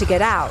miles to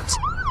get out.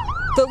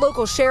 The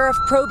local sheriff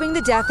probing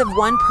the death of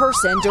one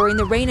person during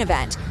the rain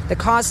event. The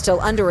cause still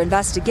under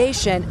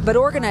investigation, but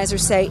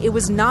organizers say it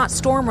was not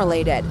storm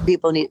related.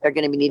 People are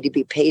going to need to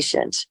be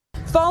patient.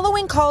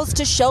 Following calls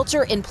to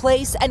shelter in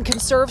place and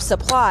conserve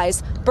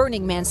supplies,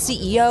 Burning Man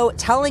CEO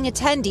telling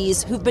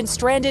attendees who've been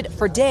stranded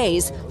for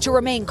days to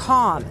remain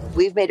calm.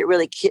 We've made it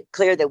really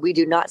clear that we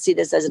do not see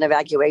this as an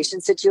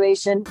evacuation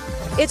situation.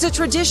 It's a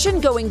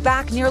tradition going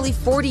back nearly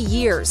 40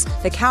 years.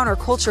 The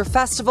Counterculture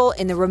Festival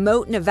in the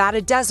remote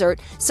Nevada desert,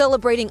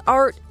 celebrating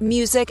art,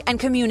 music, and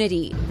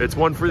community. It's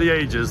one for the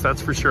ages,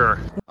 that's for sure.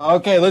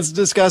 Okay, let's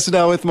discuss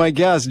now with my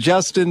guest,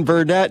 Justin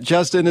Burnett.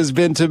 Justin has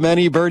been to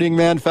many Burning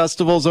Man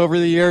festivals over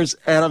the years,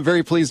 and I'm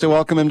very pleased to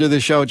welcome him to the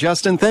show.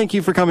 Justin, thank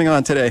you for coming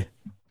on today.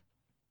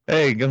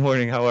 Hey, good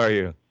morning. How are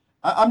you?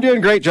 I'm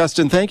doing great,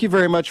 Justin. Thank you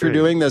very much for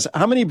doing this.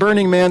 How many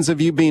Burning Mans have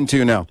you been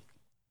to now?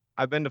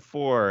 I've been to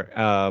 4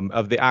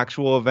 of the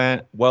actual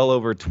event, well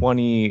over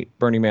 20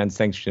 Burning Man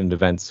sanctioned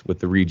events with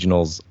the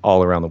regionals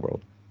all around the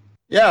world.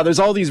 Yeah, there's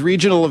all these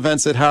regional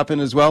events that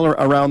happen as well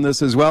around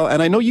this as well.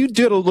 And I know you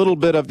did a little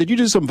bit of, did you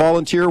do some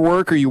volunteer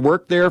work or you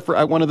worked there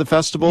at one of the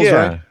festivals,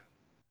 right?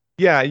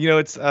 Yeah,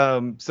 it's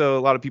so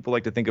a lot of people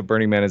like to think of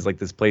Burning Man as like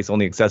this place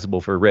only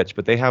accessible for rich,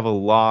 but they have a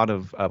lot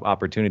of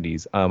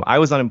opportunities. I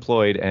was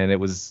unemployed and it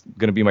was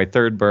going to be my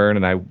 3rd burn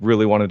and I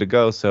really wanted to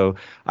go. So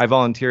I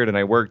volunteered and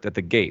I worked at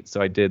the gate. So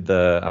I did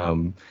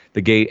the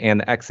gate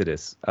and the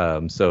Exodus.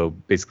 So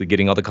basically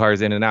getting all the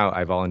cars in and out,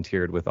 I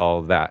volunteered with all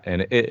of that.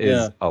 And it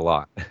is a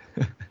lot.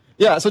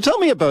 Yeah, so tell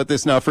me about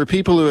this now for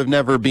people who have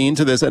never been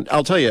to this. And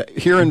I'll tell you,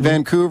 here in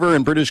Vancouver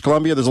and British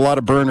Columbia, there's a lot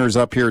of burners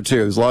up here too.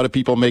 There's a lot of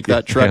people make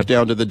that trek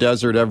down to the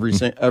desert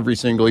every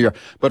single year.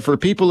 But for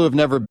people who have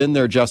never been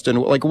there, Justin,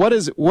 like what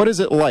is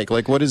it like?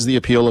 Like what is the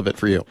appeal of it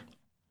for you?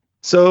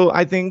 So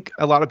I think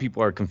a lot of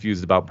people are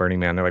confused about Burning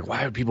Man. They're like,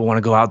 why do people want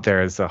to go out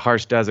there? It's a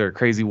harsh desert,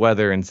 crazy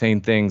weather,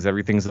 insane things.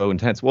 Everything's so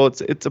intense. Well,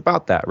 it's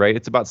about that, right?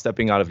 It's about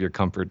stepping out of your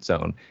comfort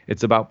zone.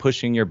 It's about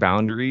pushing your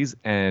boundaries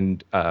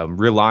and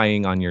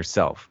relying on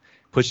yourself.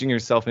 Pushing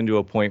yourself into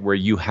a point where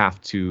you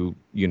have to,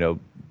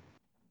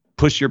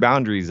 push your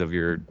boundaries of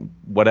your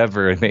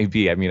whatever it may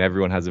be. I mean,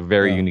 everyone has a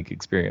very unique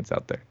experience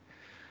out there.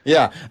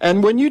 Yeah.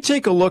 And when you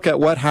take a look at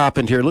what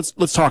happened here,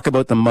 let's talk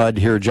about the mud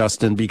here,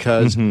 Justin,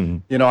 because,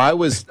 I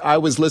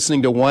was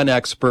listening to one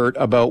expert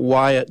about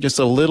why just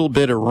a little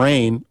bit of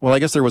rain. Well, I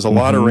guess there was a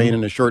lot of rain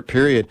in a short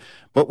period,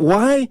 but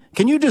why?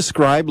 Can you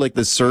describe like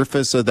the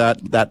surface of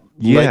that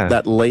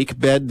lake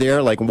bed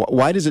there? Like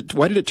why did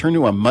it turn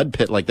to a mud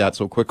pit like that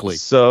so quickly?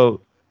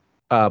 So,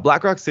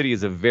 Black Rock City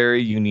is a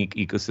very unique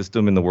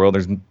ecosystem in the world.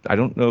 I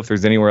don't know if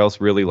there's anywhere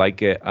else really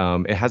like it.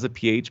 It has a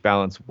pH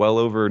balance well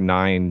over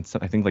 9,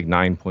 I think like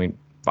 9.8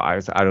 I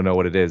don't know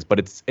what it is, but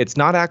it's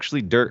not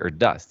actually dirt or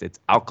dust. It's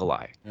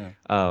alkali.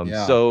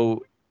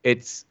 So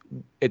it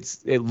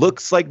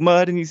looks like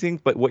mud and these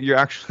things, but what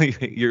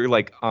you're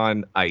like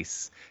on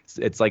ice.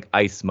 It's like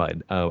ice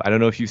mud. I don't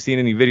know if you've seen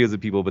any videos of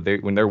people, but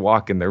when they're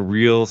walking, they're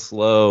real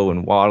slow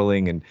and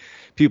waddling, and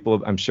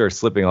people, I'm sure,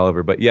 slipping all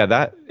over. But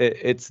yeah,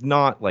 it's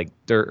not like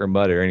dirt or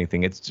mud or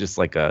anything. It's just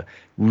like a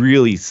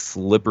really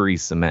slippery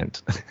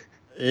cement.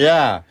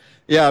 Yeah,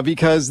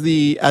 because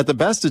at the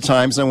best of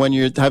times, and when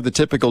you have the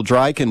typical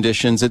dry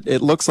conditions,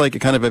 it looks like a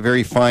kind of a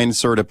very fine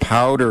sort of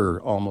powder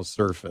almost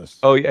surface.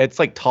 Oh yeah, it's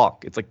like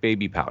talc. It's like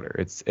baby powder.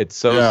 It's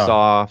so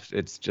soft.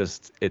 It's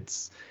just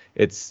it's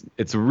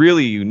a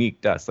really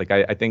unique dust. Like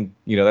I think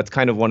that's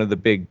kind of one of the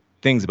big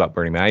things about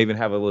Burning Man. I even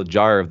have a little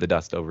jar of the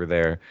dust over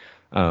there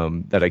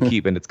that I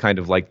keep, and it's kind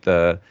of like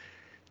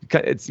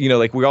it's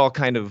like we're all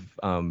kind of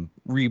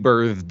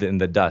rebirthed in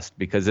the dust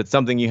because it's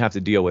something you have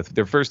to deal with.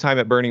 Their first time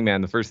at Burning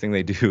Man, the first thing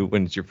they do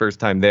when it's your first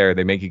time there,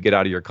 they make you get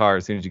out of your car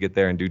as soon as you get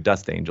there and do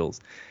dust angels.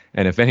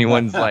 And if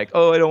anyone's like,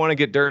 oh, I don't want to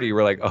get dirty,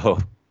 we're like, oh,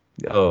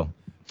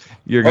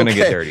 you're gonna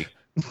get dirty.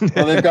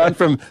 Well, they've gone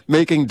from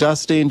making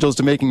dust angels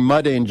to making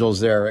mud angels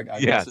there.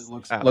 I guess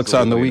it looks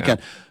on the weekend.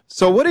 Now.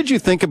 So what did you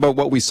think about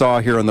what we saw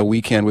here on the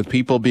weekend with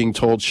people being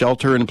told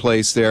shelter in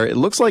place there? It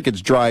looks like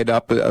it's dried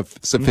up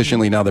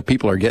sufficiently now that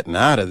people are getting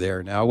out of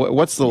there now.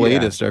 What's the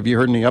latest? Have you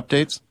heard any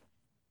updates?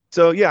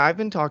 So, yeah, I've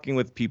been talking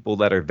with people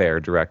that are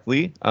there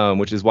directly,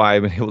 which is why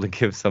I've been able to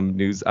give some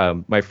news.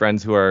 My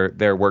friends who are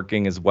there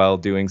working as well,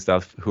 doing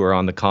stuff, who are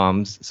on the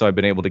comms. So I've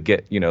been able to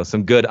get,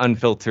 some good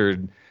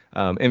unfiltered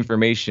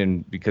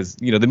information because,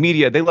 the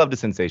media, they love to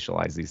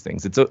sensationalize these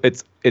things.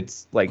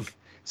 It's like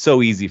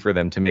so easy for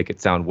them to make it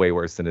sound way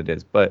worse than it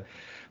is. But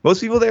most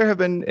people there have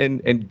been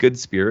in good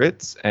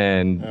spirits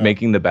and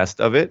making the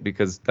best of it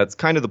because that's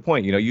kind of the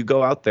point. You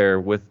go out there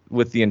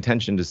with the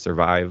intention to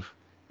survive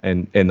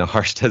and in the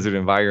harsh desert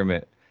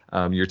environment.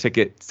 Your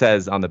ticket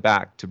says on the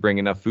back to bring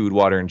enough food,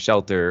 water, and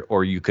shelter,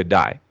 or you could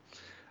die.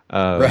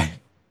 Right.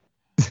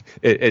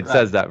 It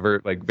says that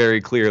very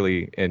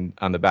clearly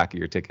on the back of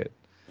your ticket.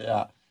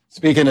 Yeah.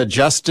 Speaking of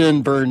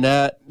Justin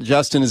Burnett,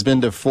 Justin has been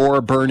to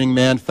 4 Burning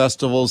Man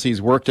festivals. He's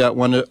worked at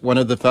one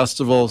of the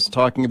festivals,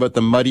 talking about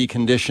the muddy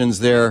conditions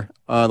there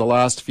the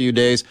last few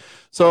days.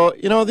 So,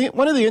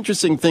 one of the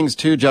interesting things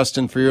too,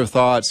 Justin, for your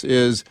thoughts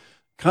is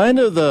kind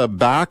of the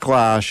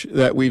backlash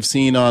that we've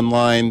seen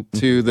online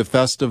to the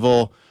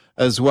festival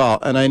as well.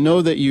 And I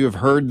know that you have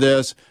heard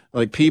this,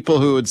 like people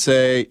who would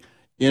say,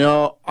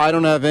 I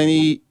don't have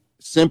any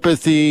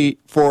sympathy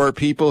for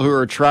people who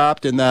are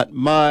trapped in that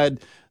mud.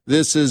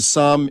 This is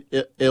some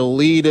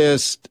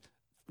elitist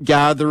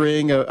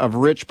gathering of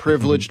rich,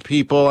 privileged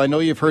people. I know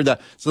you've heard that.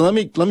 So let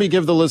me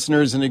give the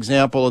listeners an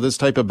example of this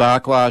type of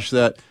backlash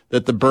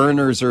that the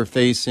burners are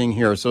facing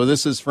here. So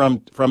this is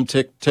from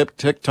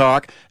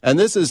TikTok, and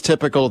this is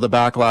typical of the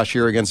backlash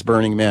here against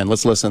Burning Man.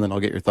 Let's listen, and I'll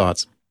get your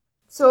thoughts.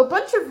 So a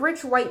bunch of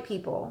rich white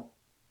people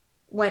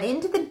went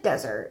into the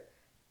desert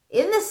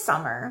in the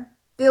summer,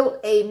 built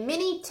a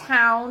mini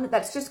town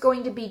that's just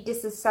going to be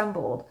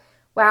disassembled.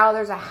 Wow,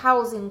 there's a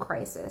housing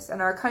crisis,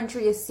 and our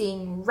country is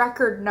seeing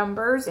record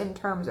numbers in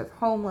terms of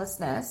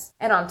homelessness.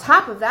 And on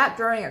top of that,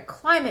 during a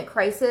climate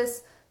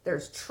crisis,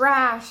 there's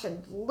trash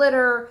and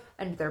litter,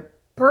 and they're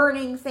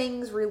burning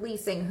things,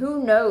 releasing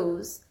who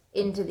knows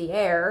into the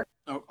air.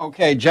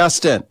 Okay,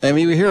 Justin,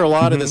 we hear a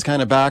lot of this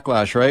kind of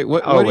backlash, right?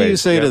 What do you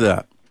say to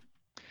that?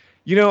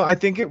 I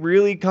think it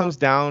really comes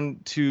down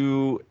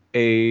to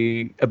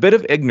a bit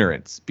of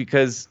ignorance,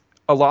 because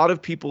a lot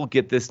of people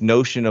get this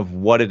notion of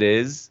what it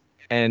is,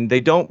 and they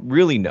don't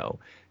really know.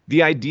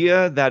 The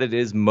idea that it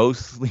is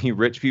mostly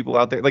rich people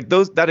out there, like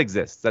that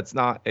exists. That's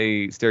not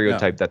a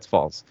stereotype. That's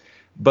false.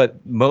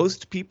 But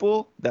most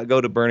people that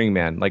go to Burning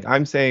Man, like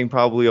I'm saying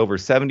probably over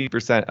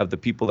 70% of the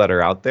people that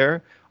are out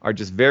there are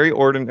just very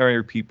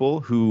ordinary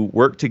people who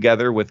work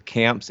together with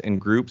camps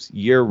and groups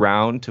year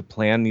round to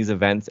plan these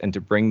events and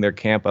to bring their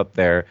camp up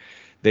there.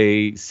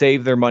 They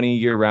save their money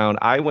year round.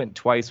 I went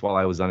twice while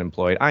I was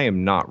unemployed. I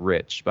am not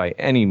rich by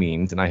any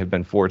means, and I have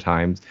been 4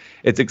 times.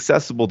 It's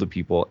accessible to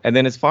people. And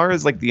then as far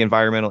as like the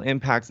environmental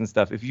impacts and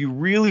stuff, if you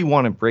really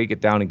want to break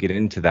it down and get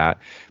into that,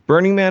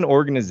 Burning Man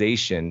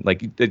organization,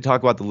 like they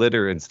talk about the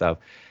litter and stuff,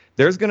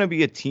 there's going to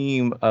be a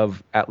team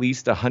of at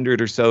least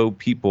 100 or so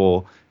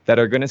people that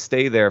are going to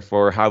stay there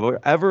for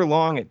however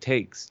long it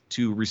takes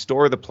to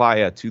restore the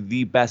playa to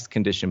the best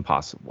condition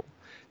possible.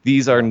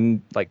 These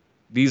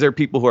are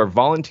people who are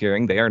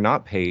volunteering. They are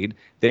not paid.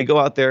 They go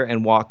out there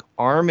and walk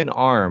arm in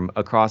arm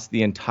across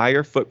the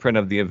entire footprint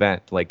of the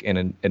event, like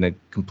in a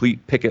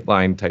complete picket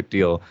line type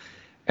deal,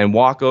 and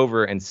walk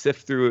over and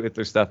sift through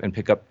their stuff and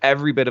pick up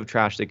every bit of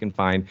trash they can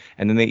find.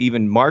 And then they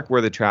even mark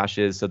where the trash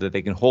is so that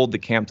they can hold the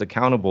camps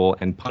accountable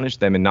and punish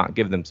them and not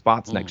give them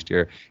spots next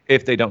year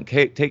if they don't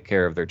take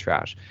care of their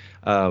trash.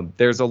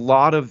 There's a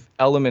lot of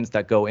elements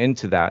that go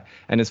into that.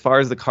 And as far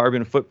as the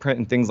carbon footprint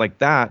and things like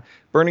that,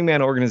 Burning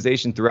Man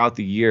organization throughout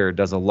the year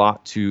does a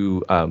lot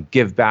to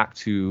give back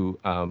to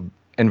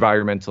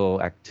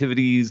environmental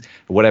activities,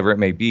 whatever it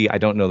may be. I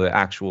don't know the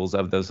actuals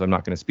of those, so I'm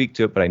not going to speak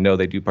to it, but I know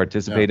they do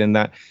participate in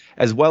that,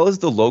 as well as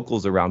the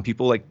locals around.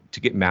 People like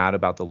to get mad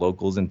about the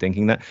locals and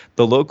thinking that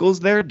the locals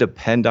there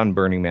depend on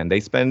Burning Man.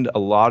 They spend a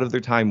lot of their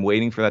time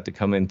waiting for that to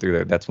come in through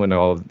there. That's when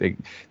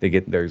they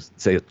get their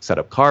set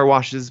up car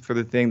washes for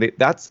the thing.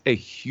 That's a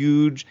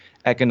huge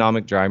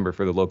economic driver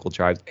for the local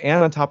tribes.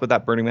 And on top of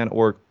that, Burning Man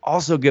org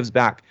also gives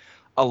back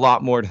a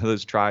lot more to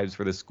those tribes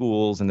for the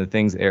schools and the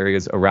things,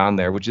 areas around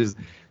there, which is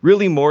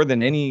really more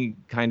than any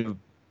kind of,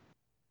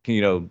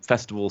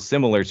 festival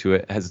similar to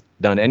it has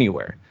done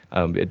anywhere.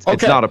 It's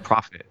not a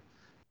profit.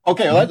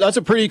 Okay, well, that's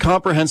a pretty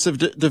comprehensive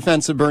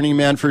defense of Burning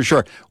Man for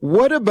sure.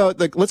 What about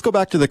let's go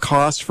back to the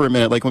cost for a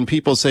minute. Like when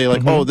people say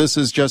oh, this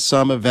is just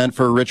some event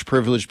for rich,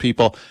 privileged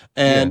people.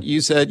 And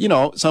you said,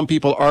 some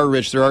people are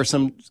rich. There are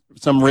some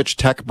rich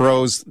tech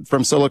bros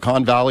from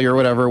Silicon Valley or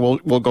whatever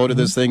will go to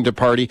this thing to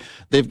party.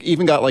 They've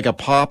even got like a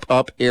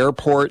pop-up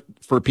airport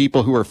for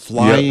people who are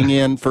flying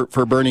in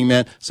for Burning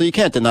Man. So you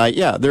can't deny,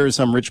 there are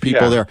some rich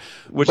people there.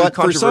 Which is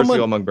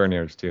controversial among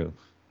Burners too.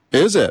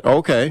 Is it?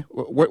 Okay.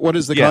 What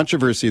is the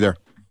controversy there?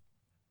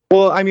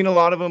 Well, I mean, a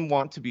lot of them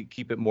want to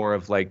keep it more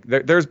of like,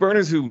 there's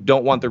Burners who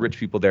don't want the rich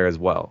people there as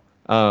well.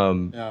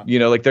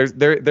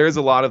 There's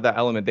a lot of that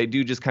element. They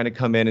do just kind of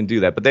come in and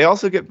do that, but they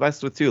also get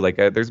messed with too. Like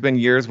there's been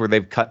years where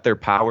they've cut their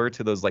power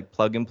to those like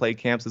plug and play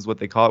camps is what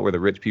they call it, where the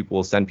rich people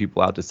will send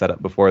people out to set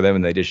up before them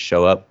and they just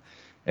show up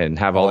and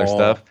have all their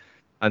stuff.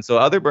 And so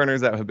other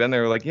Burners that have been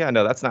there were like,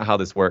 no, that's not how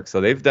this works.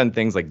 So they've done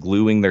things like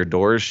gluing their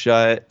doors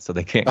shut so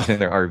they can't get in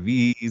their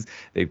RVs.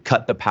 They've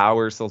cut the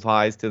power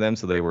supplies to them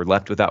so they were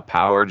left without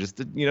power just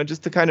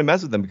to kind of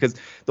mess with them, because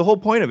the whole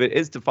point of it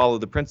is to follow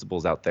the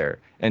principles out there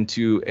and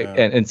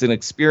and it's an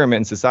experiment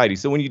in society.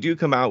 So when you do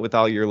come out with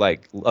all your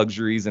like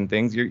luxuries and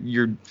things,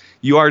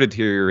 you are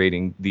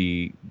deteriorating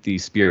the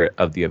spirit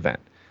of the event.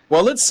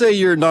 Well, let's say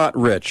you're not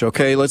rich,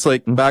 okay? Let's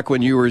back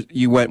when you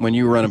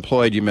were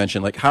unemployed, you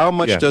mentioned like how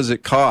much does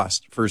it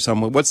cost for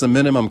someone? What's the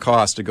minimum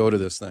cost to go to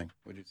this thing?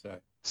 Would you say?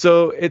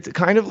 So it's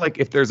kind of like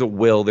if there's a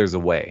will, there's a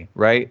way,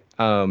 right?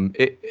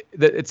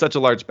 It's such a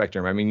large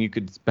spectrum. I mean, you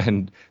could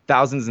spend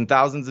thousands and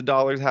thousands of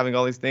dollars having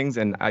all these things,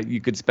 and you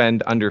could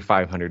spend under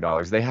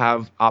 $500. They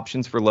have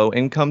options for low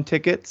income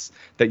tickets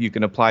that you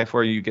can apply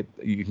for. You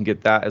can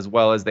get that, as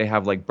well as they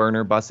have like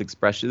Burner Bus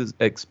Express,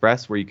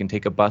 where you can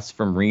take a bus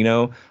from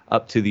Reno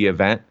up to the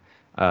event.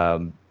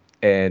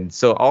 And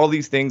so all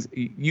these things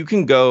you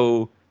can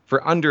go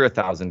for under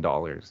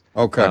 $1,000.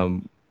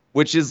 Okay.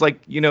 Which is like,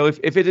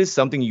 if it is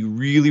something you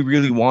really,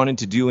 really wanted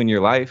to do in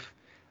your life,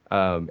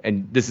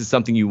 and this is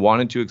something you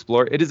wanted to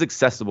explore, it is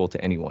accessible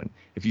to anyone.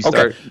 If you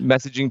start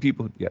messaging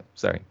people,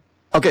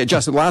 Okay,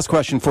 Justin, last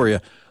question for you.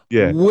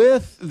 Yeah.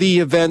 With the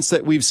events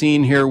that we've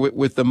seen here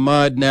with the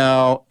mud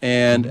now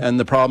and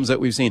the problems that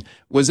we've seen,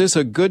 was this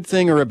a good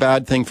thing or a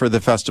bad thing for the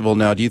festival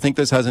now? Do you think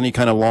this has any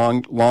kind of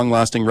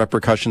long-lasting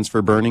repercussions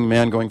for Burning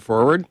Man going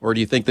forward? Or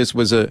do you think this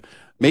was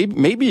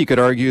maybe you could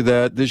argue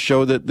that this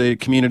showed that the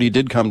community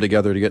did come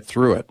together to get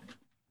through it?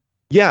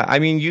 Yeah, I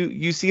mean,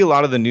 you see a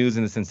lot of the news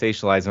and the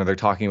sensationalizing where they're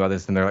talking about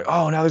this and they're like,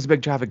 oh, now there's a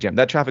big traffic jam.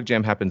 That traffic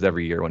jam happens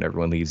every year when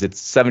everyone leaves. It's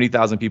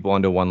 70,000 people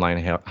onto one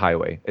line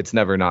highway. It's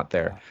never not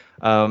there.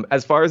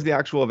 As far as the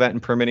actual event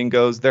and permitting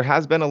goes, there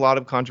has been a lot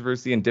of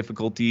controversy and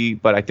difficulty,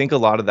 but I think a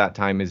lot of that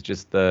time is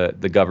just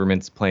the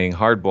government's playing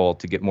hardball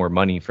to get more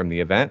money from the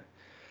event.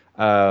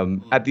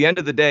 At the end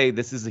of the day,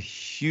 this is a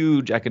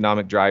huge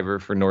economic driver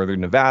for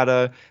Northern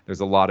Nevada.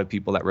 There's a lot of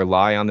people that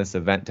rely on this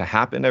event to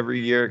happen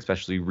every year,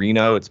 especially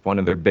Reno. It's one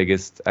of their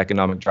biggest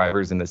economic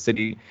drivers in the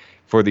city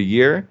for the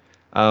year.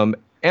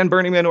 And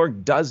Burning Man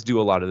org does do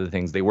a lot of the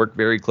things. They work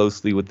very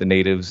closely with the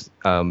natives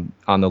on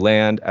the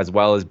land, as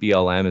well as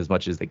BLM as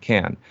much as they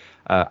can.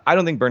 I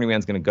don't think Burning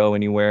Man's going to go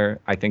anywhere.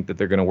 I think that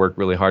they're going to work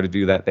really hard to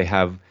do that. They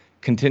have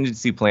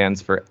contingency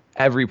plans for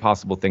every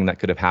possible thing that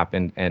could have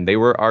happened, and they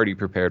were already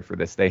prepared for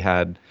this. They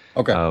had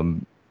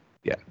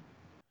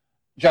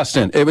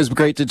Justin, it was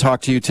great to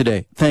talk to you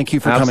today. Thank you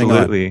for coming on.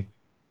 Absolutely,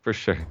 for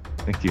sure.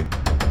 Thank you.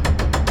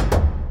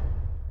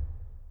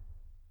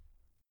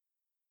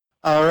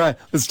 All right,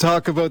 let's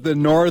talk about the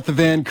North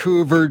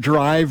Vancouver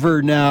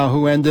driver now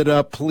who ended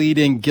up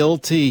pleading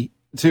guilty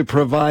to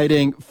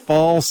providing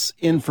false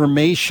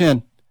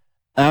information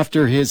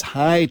after his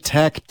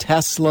high-tech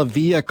Tesla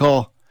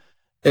vehicle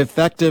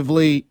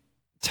effectively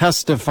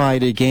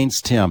testified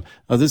against him.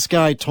 Now, this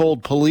guy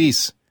told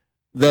police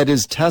that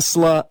his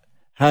Tesla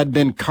had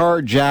been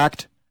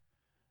carjacked.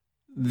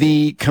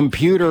 The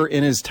computer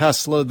in his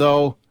Tesla,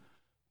 though,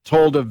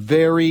 told a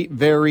very,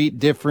 very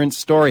different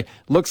story.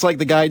 Looks like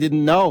the guy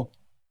didn't know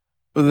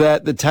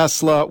that the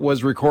Tesla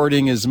was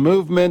recording his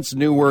movements,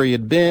 knew where he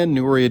had been,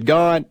 knew where he had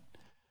gone.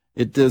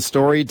 The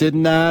story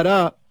didn't add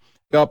up.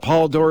 Got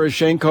Paul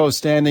Doroshenko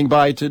standing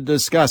by to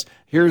discuss.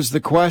 Here's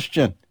the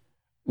question.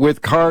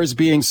 With cars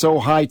being so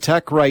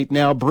high-tech right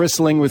now,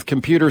 bristling with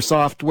computer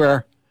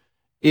software,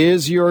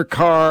 is your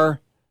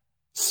car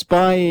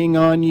spying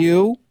on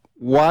you,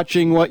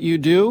 watching what you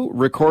do,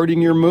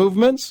 recording your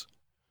movements?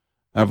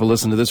 Have a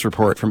listen to this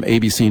report from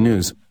ABC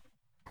News.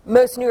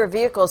 Most newer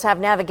vehicles have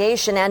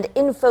navigation and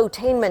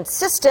infotainment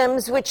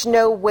systems which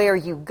know where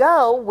you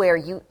go, where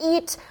you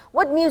eat,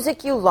 what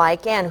music you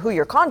like, and who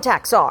your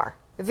contacts are.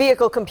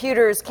 Vehicle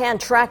computers can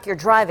track your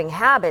driving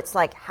habits,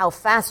 like how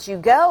fast you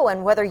go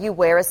and whether you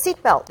wear a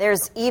seatbelt.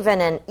 There's even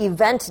an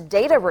event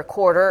data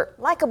recorder,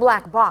 like a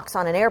black box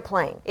on an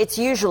airplane. It's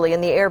usually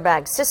in the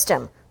airbag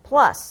system.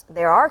 Plus,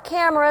 there are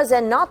cameras,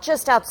 and not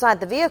just outside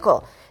the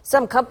vehicle.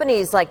 Some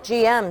companies like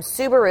GM,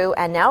 Subaru,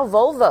 and now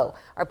Volvo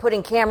are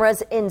putting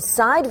cameras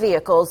inside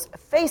vehicles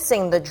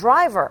facing the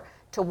driver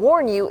to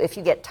warn you if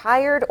you get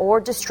tired or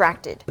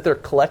distracted. They're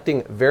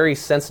collecting very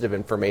sensitive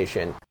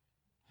information.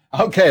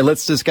 Okay,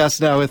 let's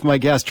discuss now with my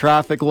guest,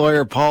 traffic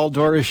lawyer Paul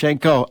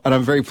Doroshenko, and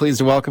I'm very pleased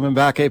to welcome him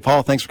back. Hey,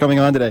 Paul, thanks for coming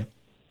on today.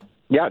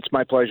 Yeah, it's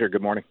my pleasure.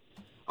 Good morning.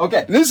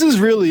 Okay, this is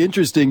really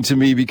interesting to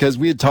me because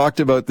we had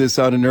talked about this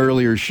on an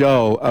earlier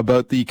show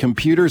about the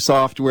computer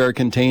software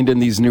contained in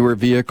these newer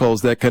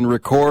vehicles that can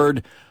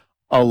record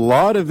a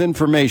lot of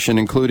information,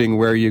 including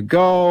where you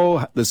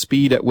go, the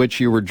speed at which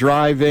you were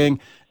driving.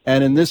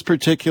 And in this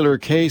particular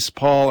case,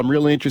 Paul, I'm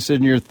really interested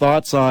in your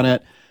thoughts on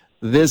it.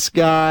 This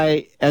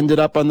guy ended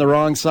up on the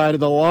wrong side of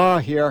the law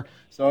here.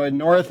 So in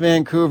North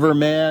Vancouver,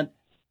 man,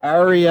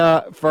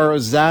 Arya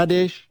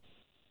Farozadish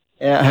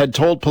had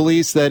told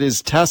police that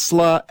his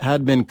Tesla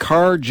had been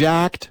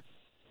carjacked,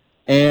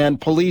 and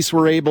police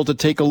were able to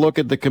take a look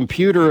at the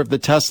computer of the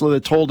Tesla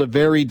that told a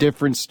very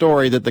different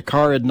story, that the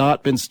car had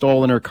not been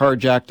stolen or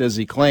carjacked as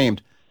he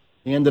claimed.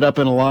 He ended up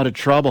in a lot of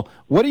trouble.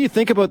 What do you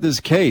think about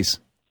this case?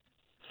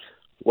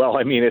 Well,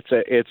 I mean, it's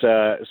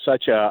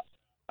such a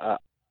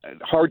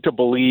hard to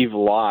believe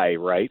lie,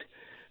 right?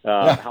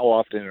 How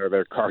often are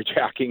there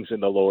carjackings in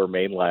the Lower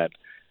Mainland?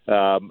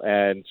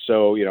 And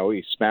so, you know,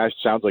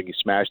 sounds like he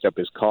smashed up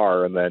his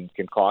car and then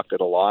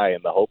concocted a lie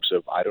in the hopes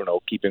of, I don't know,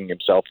 keeping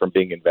himself from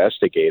being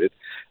investigated.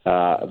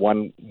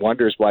 One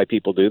wonders why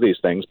people do these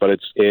things, but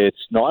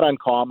it's not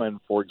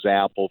uncommon, for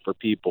example, for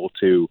people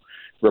to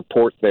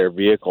report their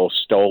vehicle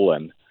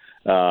stolen.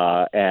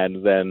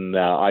 And then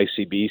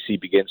ICBC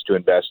begins to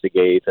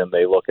investigate, and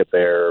they look at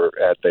their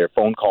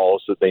phone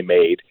calls that they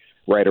made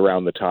right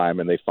around the time,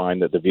 and they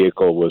find that the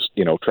vehicle was,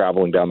 you know,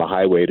 traveling down the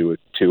highway to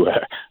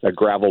a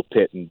gravel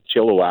pit in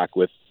Chilliwack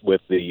with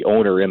the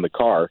owner in the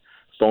car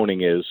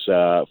phoning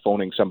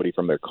somebody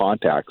from their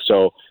contacts.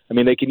 So, I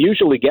mean, they can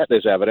usually get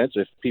this evidence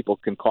if people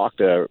concoct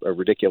a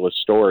ridiculous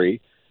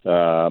story,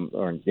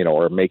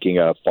 or making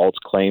a false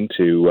claim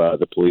to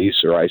the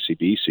police or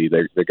ICBC.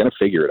 They're going to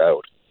figure it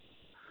out.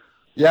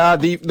 Yeah,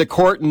 the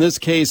court in this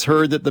case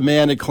heard that the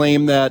man had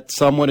claimed that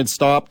someone had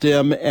stopped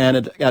him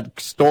and had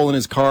stolen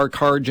his car,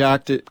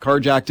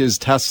 carjacked his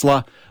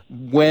Tesla.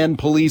 When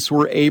police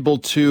were able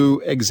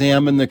to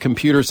examine the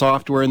computer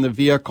software in the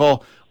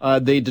vehicle,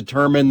 they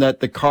determined that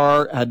the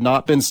car had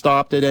not been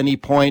stopped at any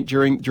point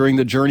during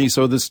the journey.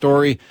 So the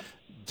story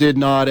did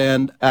not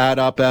add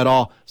up at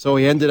all. So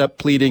he ended up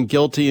pleading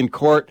guilty in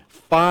court.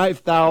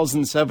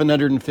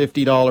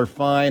 $5,750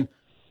 fine.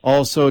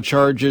 Also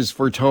charges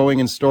for towing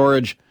and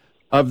storage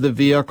of the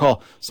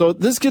vehicle. So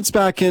this gets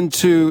back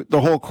into the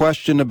whole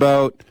question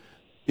about,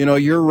 you know,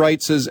 your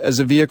rights as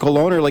a vehicle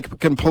owner. Like,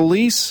 can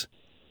police,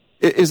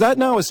 is that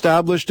now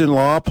established in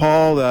law,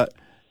 Paul, that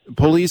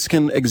police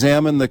can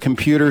examine the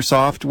computer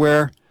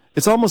software?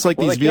 It's almost like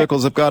these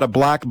vehicles have got a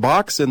black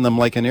box in them,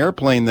 like an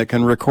airplane, that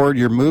can record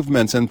your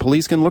movements, and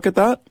police can look at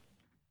that?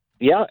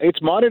 Yeah, it's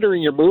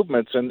monitoring your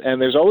movements, and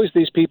there's always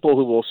these people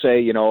who will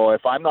say, you know,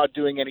 if I'm not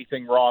doing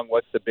anything wrong,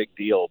 what's the big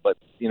deal? But,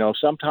 you know,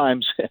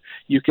 sometimes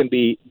you can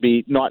be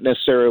not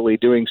necessarily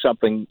doing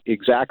something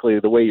exactly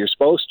the way you're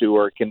supposed to,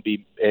 or it can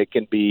be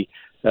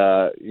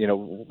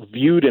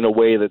viewed in a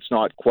way that's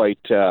not quite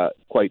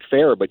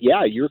fair. But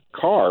yeah, your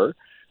car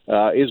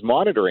is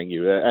monitoring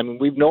you, and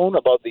we've known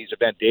about these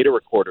event data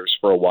recorders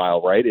for a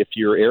while, right? If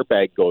your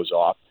airbag goes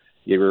off,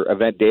 your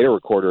event data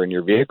recorder in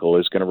your vehicle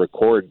is going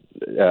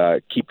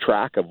to keep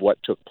track of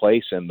what took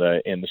place in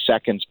the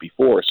seconds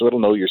before. So it'll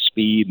know your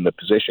speed and the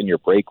position your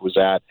brake was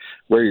at,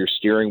 where your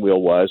steering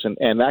wheel was,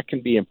 and that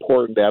can be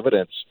important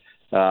evidence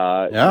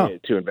to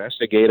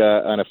investigate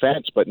an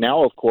offense. But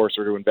now, of course,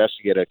 or to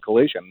investigate a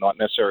collision, not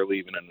necessarily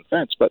even an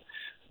offense. But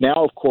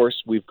now, of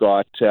course, we've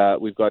got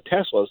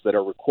Teslas that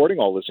are recording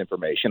all this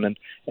information, and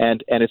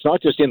it's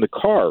not just in the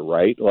car,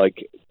 right?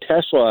 Like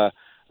Tesla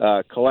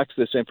collects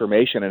this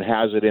information and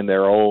has it on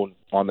their own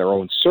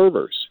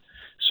servers.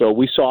 So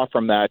we saw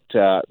from that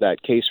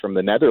case from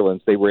the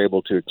Netherlands, they were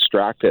able to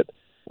extract it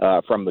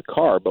from the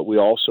car, but we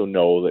also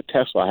know that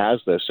Tesla has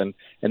this, and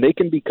they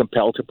can be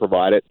compelled to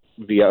provide it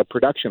via a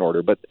production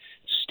order. But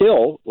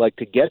still, like,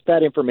 to get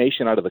that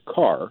information out of the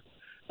car,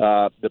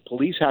 the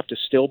police have to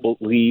still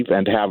believe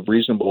and have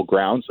reasonable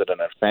grounds that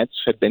an offense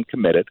had been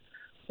committed,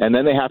 and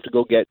then they have to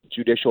go get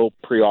judicial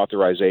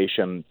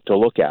pre-authorization to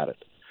look at it.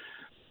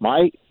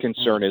 My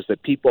concern is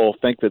that people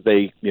think that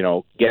they, you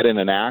know, get in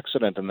an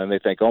accident and then they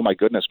think, oh, my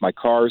goodness, my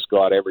car's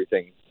got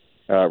everything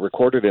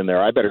recorded in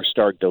there. I better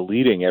start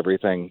deleting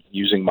everything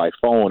using my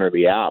phone or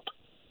the app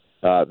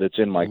that's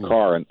in my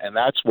car. And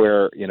that's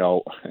where, you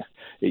know,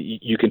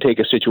 you can take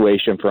a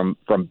situation from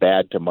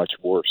bad to much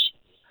worse.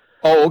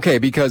 Oh, okay,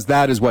 because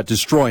that is what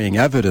destroying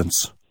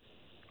evidence.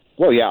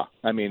 Well, yeah.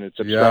 I mean, it's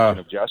obstruction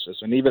of justice.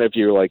 And even if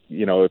you're like,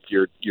 if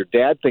your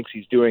dad thinks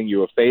he's doing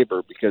you a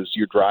favor because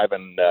you're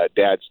driving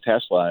Dad's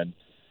Tesla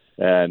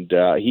and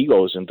he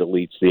goes and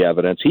deletes the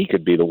evidence, he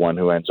could be the one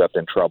who ends up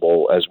in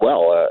trouble as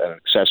well, an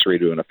accessory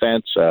to an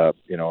offense,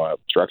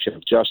 obstruction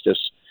of justice.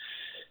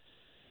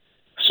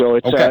 So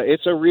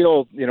it's a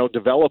real,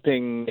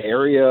 developing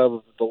area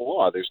of the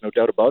law. There's no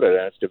doubt about it.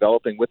 And it's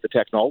developing with the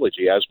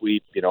technology, as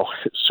we,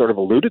 sort of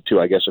alluded to,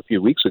 I guess, a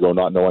few weeks ago,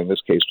 not knowing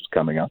this case was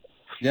coming up.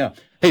 Yeah.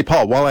 Hey,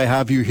 Paul, while I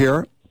have you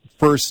here,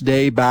 first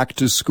day back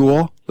to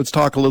school, let's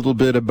talk a little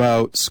bit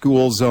about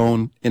school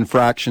zone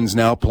infractions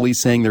now. Police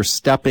saying they're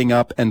stepping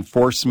up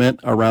enforcement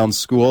around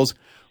schools.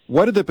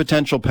 What are the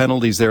potential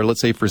penalties there,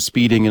 let's say, for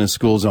speeding in a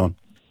school zone?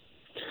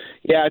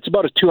 Yeah, it's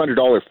about a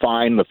 $200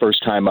 fine the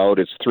first time out.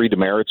 It's 3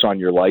 demerits on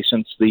your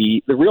license.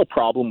 The real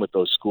problem with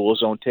those school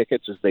zone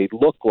tickets is you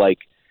look like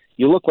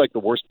the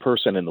worst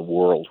person in the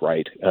world,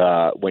 right?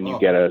 When you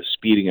get a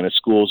speeding in a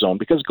school zone,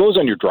 because it goes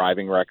on your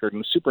driving record,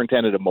 and the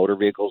superintendent of motor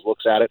vehicles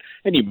looks at it,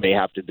 and you may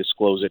have to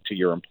disclose it to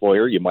your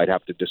employer. You might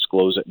have to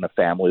disclose it in a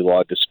family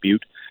law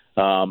dispute.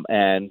 Who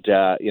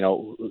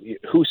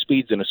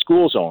speeds in a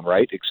school zone,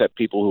 right? Except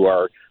people who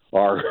are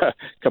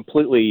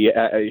completely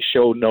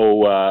show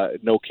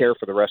no care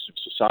for the rest of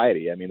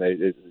society. I mean,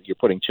 you're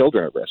putting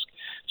children at risk.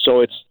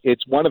 So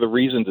it's one of the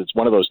reasons. It's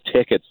one of those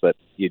tickets that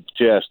you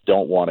just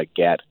don't want to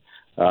get.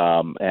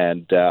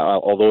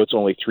 Although it's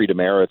only 3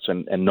 demerits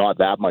and not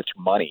that much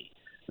money,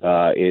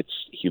 it's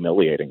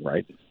humiliating,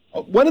 right?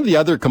 One of the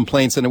other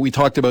complaints, and we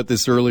talked about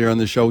this earlier on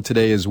the show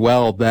today as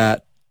well,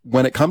 that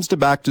when it comes to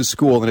back to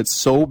school and it's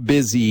so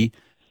busy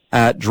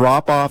at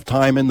drop-off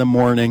time in the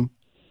morning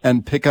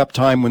and pick-up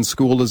time when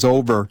school is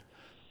over,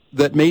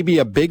 that maybe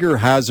a bigger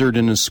hazard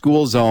in a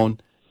school zone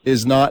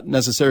is not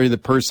necessarily the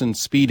person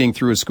speeding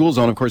through a school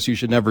zone. Of course, you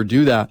should never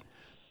do that.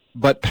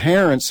 But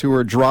parents who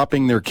are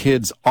dropping their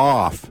kids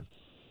off,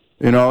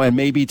 and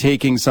maybe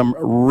taking some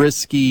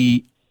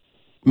risky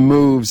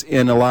moves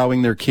in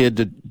allowing their kid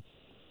to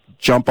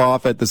jump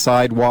off at the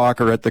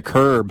sidewalk or at the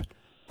curb.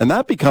 And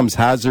that becomes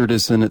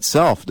hazardous in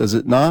itself, does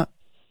it not?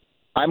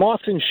 I'm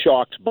often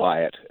shocked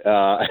by it,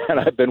 and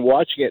I've been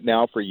watching it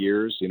now for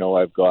years.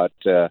 I've got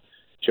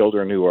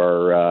children who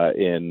are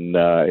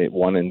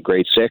one in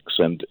grade 6,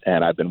 and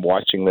I've been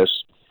watching this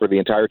for the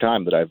entire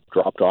time that I've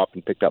dropped off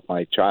and picked up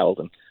my child.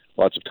 And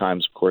lots of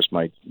times, of course,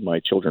 my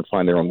children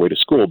find their own way to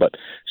school, but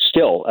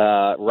still,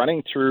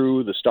 running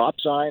through the stop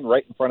sign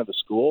right in front of the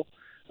school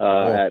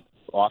at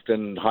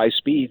often high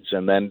speeds,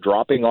 and then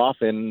dropping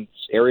off in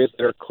areas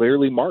that are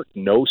clearly marked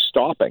no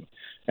stopping.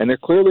 And they're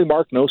clearly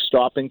marked no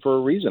stopping for a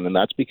reason, and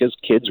that's because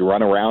kids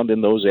run around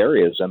in those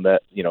areas, and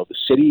that the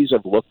cities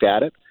have looked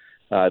at it.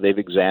 They've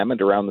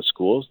examined around the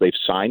schools. They've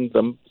signed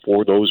them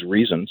for those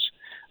reasons,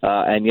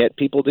 and yet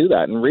people do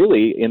that. And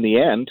really, in the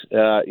end,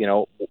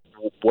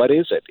 what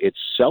is it? It's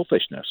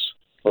selfishness.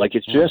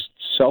 It's just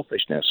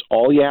selfishness.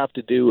 All you have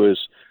to do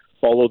is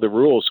follow the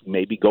rules,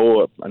 maybe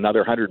go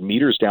another 100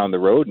 meters down the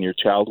road and your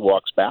child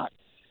walks back.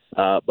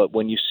 But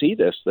when you see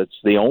this, that's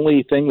the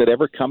only thing that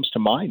ever comes to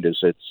mind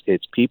is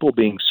it's people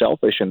being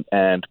selfish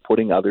and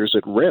putting others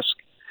at risk.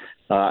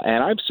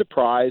 And I'm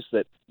surprised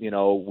that,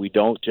 we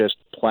don't just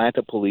plant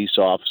a police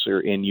officer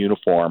in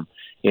uniform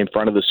in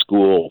front of the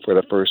school for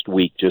the first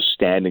week, just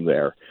standing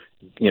there,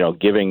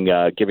 giving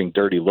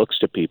dirty looks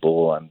to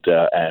people and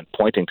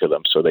pointing to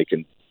them so they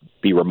can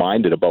be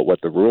reminded about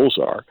what the rules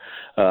are.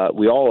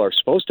 We all are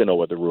supposed to know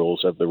what the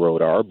rules of the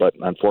road are, but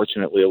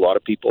unfortunately, a lot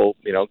of people,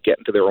 get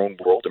into their own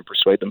world and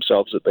persuade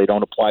themselves that they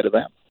don't apply to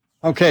them.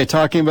 Okay,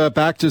 talking about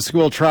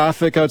back-to-school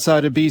traffic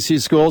outside of BC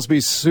schools.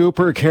 Be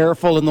super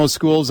careful in those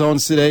school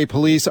zones today.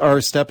 Police are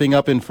stepping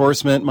up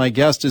enforcement. My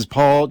guest is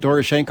Paul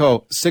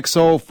Doroshenko.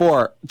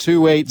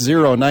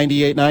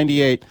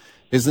 604-280-9898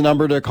 is the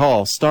number to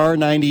call. Star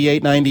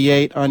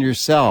 9898 on your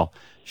cell.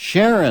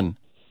 Sharon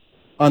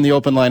on the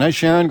open line. Hi,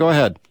 Sharon. Go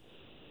ahead.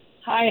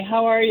 Hi,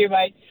 how are you,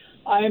 Mike?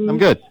 I'm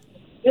good.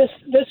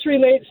 This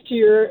relates to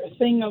your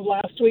thing of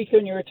last week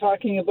when you were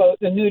talking about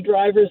the new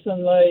drivers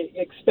and the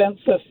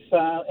expensive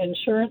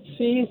insurance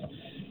fees.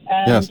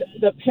 And Yes.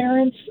 The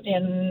parents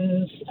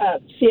in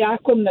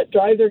Seaquam that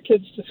drive their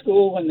kids to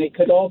school when they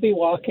could all be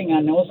walking,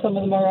 I know some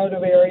of them are out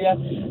of area,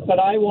 but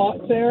I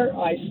walk there,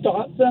 I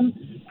stop them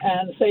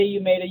and say,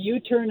 you made a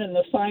U-turn and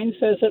the sign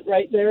says it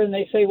right there, and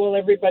they say, well,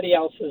 everybody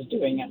else is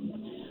doing it.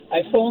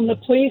 I phone the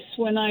police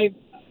when I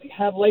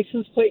have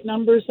license plate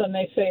numbers and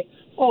they say,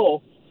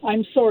 oh,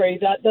 I'm sorry,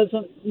 that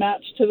doesn't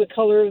match to the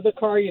color of the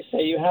car. You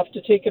say you have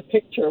to take a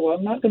picture. Well,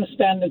 I'm not going to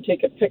stand and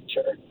take a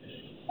picture.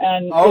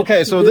 And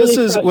Okay, so really this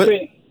is what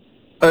frustrating.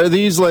 are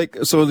these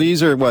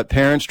these are what,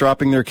 parents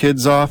dropping their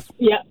kids off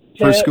Yeah,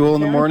 for school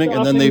in the morning,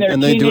 and then they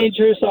dropping their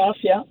teenagers off.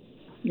 Yeah,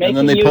 and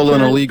then they pull an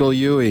U-turns. illegal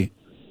UE.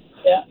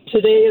 Yeah,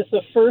 today is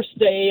the first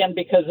day, and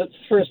because it's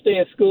the first day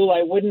of school,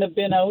 I wouldn't have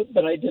been out,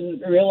 but I didn't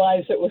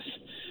realize it was.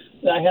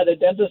 I had a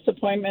dentist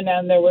appointment,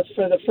 and there was,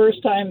 for the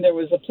first time, there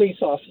was a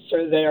police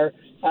officer there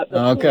at the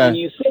school. Okay. And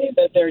you say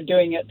that they're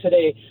doing it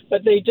today,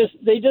 but they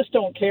just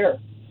don't care.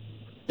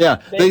 Yeah,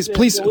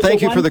 please,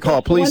 thank you for the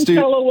call. Please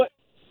do.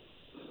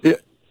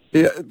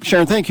 Yeah,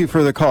 Sharon, thank you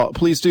for the call.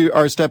 Police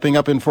are stepping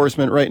up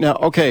enforcement right now.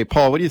 Okay,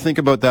 Paul, what do you think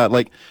about that?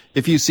 Like,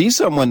 if you see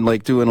someone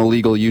like do an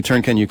illegal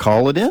U-turn, can you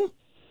call it in?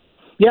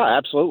 Yeah,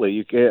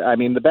 absolutely.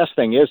 The best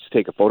thing is to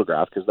take a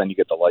photograph, because then you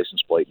get the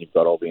license plate and you've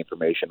got all the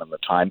information, and the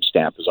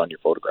timestamp is on your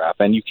photograph.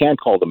 And you can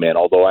call them in,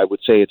 although I would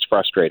say it's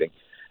frustrating.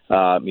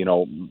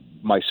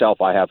 Myself,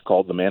 I have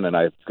called them in, and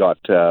I've got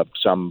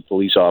some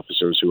police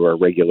officers who are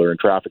regular in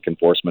traffic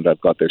enforcement.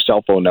 I've got their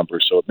cell phone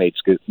numbers, so it makes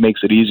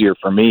it easier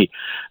for me.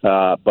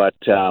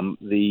 It's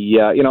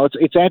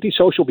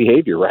antisocial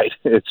behavior, right?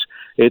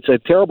 It's a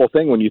terrible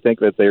thing when you think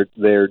that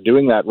they're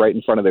doing that right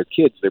in front of their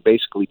kids. They're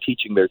basically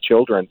teaching their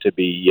children to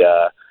be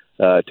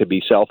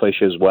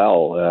selfish as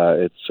well.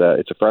 It's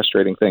a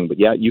frustrating thing, but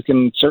yeah, you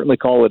can certainly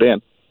call it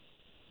in.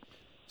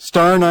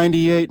 Star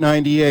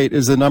 9898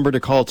 is the number to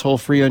call toll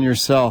free on your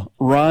cell.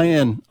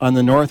 Ryan on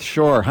the North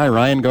Shore. Hi,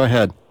 Ryan. Go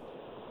ahead.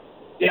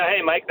 Yeah,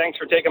 hey, Mike. Thanks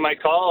for taking my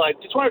call. I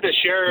just wanted to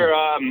share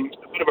a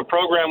bit of a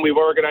program we've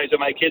organized at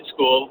my kids'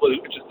 school,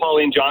 which is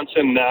Pauline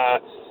Johnson.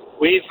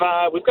 We've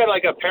got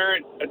like a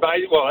parent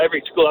advisory. Well,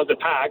 every school has a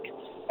PAC,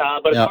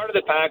 but as part of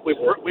the PAC,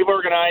 we've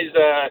organized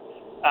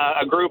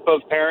a group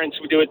of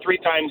parents. We do it 3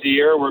 times a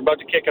year. We're about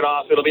to kick it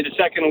off. It'll be the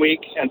second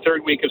week and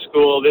third week of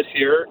school this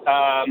year.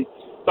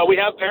 But we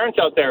have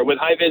parents out there with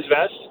high-vis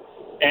vests,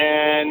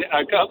 and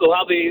we'll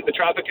have the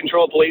traffic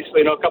control police, a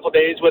couple of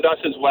days with us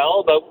as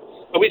well. But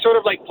we sort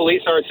of like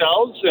police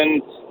ourselves, and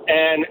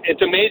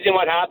it's amazing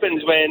what happens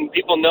when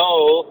people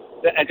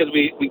know, because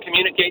we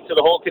communicate to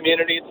the whole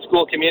community, the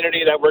school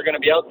community, that we're going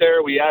to be out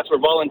there. We ask for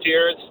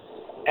volunteers,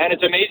 and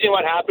it's amazing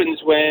what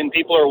happens when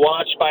people are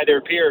watched by their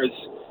peers.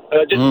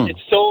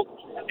 It's so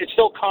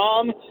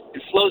calm.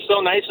 It flows so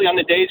nicely on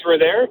the days we're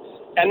there.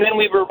 And then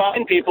we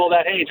remind people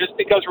that, hey, just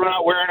because we're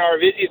not wearing our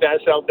Visi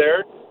vests out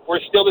there,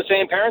 we're still the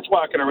same parents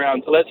walking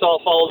around. So let's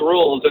all follow the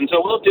rules. And so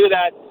we'll do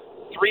that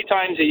 3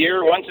 times a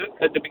year, once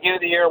at the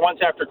beginning of the year, once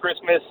after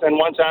Christmas, and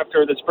once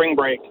after the spring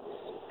break.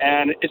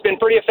 And it's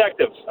been pretty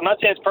effective. I'm not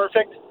saying it's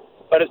perfect,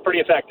 but it's pretty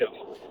effective.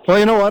 Well,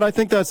 you know what? I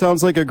think that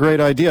sounds like a great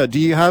idea. Do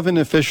you have an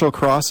official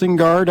crossing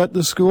guard at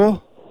the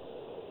school?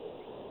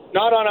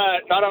 Not on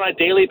a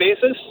daily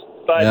basis,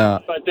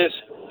 but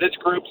this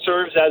group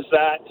serves as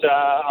that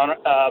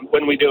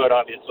when we do it,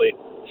 obviously.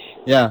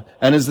 Yeah.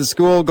 And is the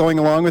school going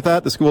along with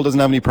that? The school doesn't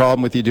have any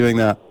problem with you doing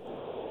that?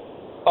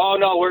 Oh,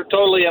 no, we're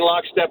totally in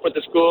lockstep with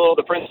the school.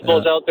 The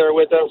principal's out there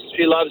with us.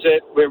 She loves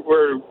it.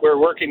 We're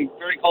working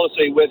very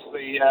closely with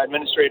the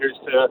administrators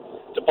to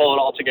pull it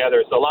all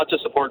together. So lots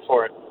of support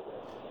for it.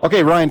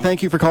 Okay, Ryan,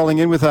 thank you for calling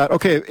in with that.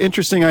 Okay,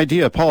 interesting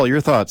idea. Paul,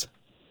 your thoughts?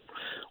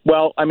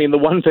 Well, the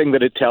one thing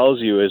that it tells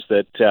you is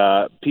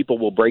that people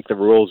will break the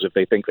rules if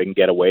they think they can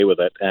get away with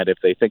it, and if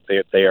they think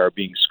they are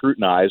being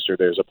scrutinized, or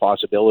there's a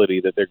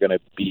possibility that they're going to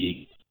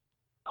be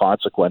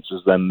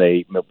consequences, then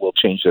they will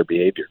change their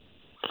behavior.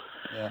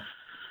 Yeah.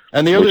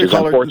 And the earlier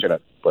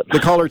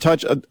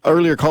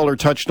caller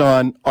touched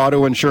on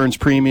auto insurance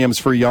premiums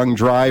for young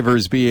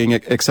drivers being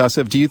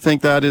excessive. Do you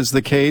think that is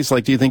the case?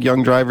 Like, do you think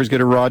young drivers get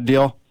a raw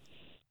deal?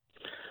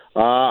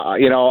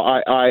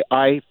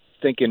 I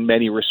think in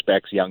many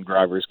respects young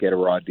drivers get a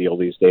raw deal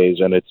these days,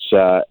 and it's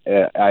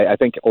I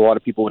think a lot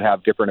of people would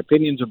have different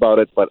opinions about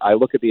it, but I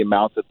look at the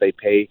amount that they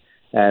pay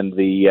and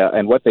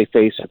what they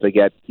face if they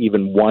get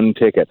even one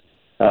ticket,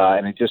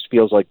 and it just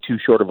feels like too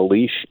short of a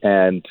leash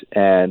and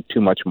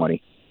too much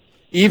money.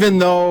 Even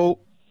though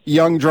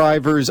young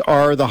drivers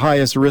are the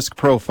highest risk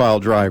profile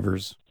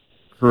drivers,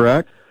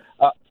 correct?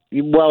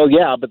 Well,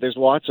 yeah, but there's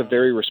lots of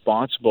very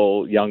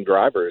responsible young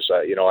drivers.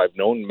 I've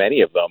known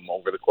many of them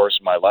over the course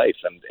of my life,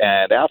 and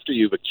after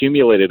you've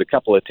accumulated a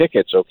couple of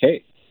tickets,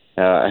 okay,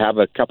 have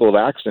a couple of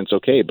accidents,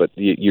 okay, but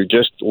you're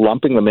just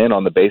lumping them in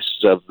on the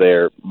basis of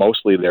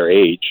mostly their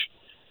age.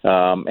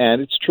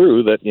 And it's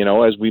true that,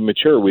 as we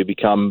mature, we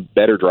become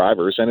better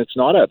drivers, and it's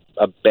not a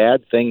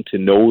bad thing to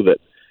know that,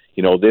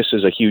 this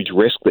is a huge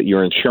risk that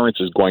your insurance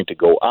is going to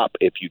go up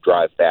if you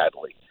drive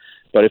badly.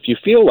 But if you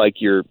feel like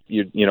you're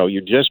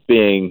just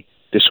being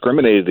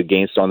discriminated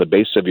against on the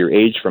basis of your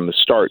age from the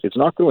start, it's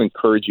not going to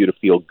encourage you to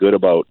feel good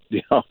about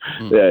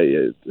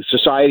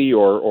society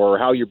or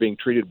how you're being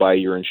treated by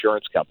your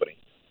insurance company.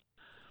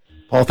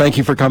 Paul, thank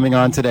you for coming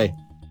on today.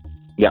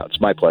 Yeah,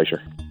 it's my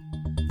pleasure.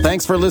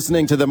 Thanks for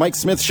listening to the Mike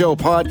Smith Show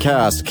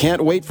podcast.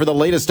 Can't wait for the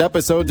latest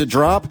episode to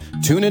drop?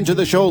 Tune into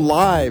the show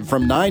live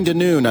from 9 to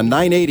noon on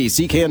 980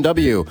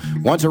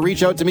 CKNW. Want to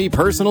reach out to me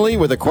personally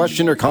with a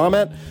question or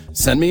comment?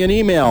 Send me an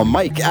email,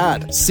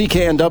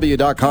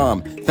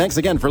 mike@cknw.com. Thanks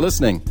again for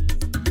listening.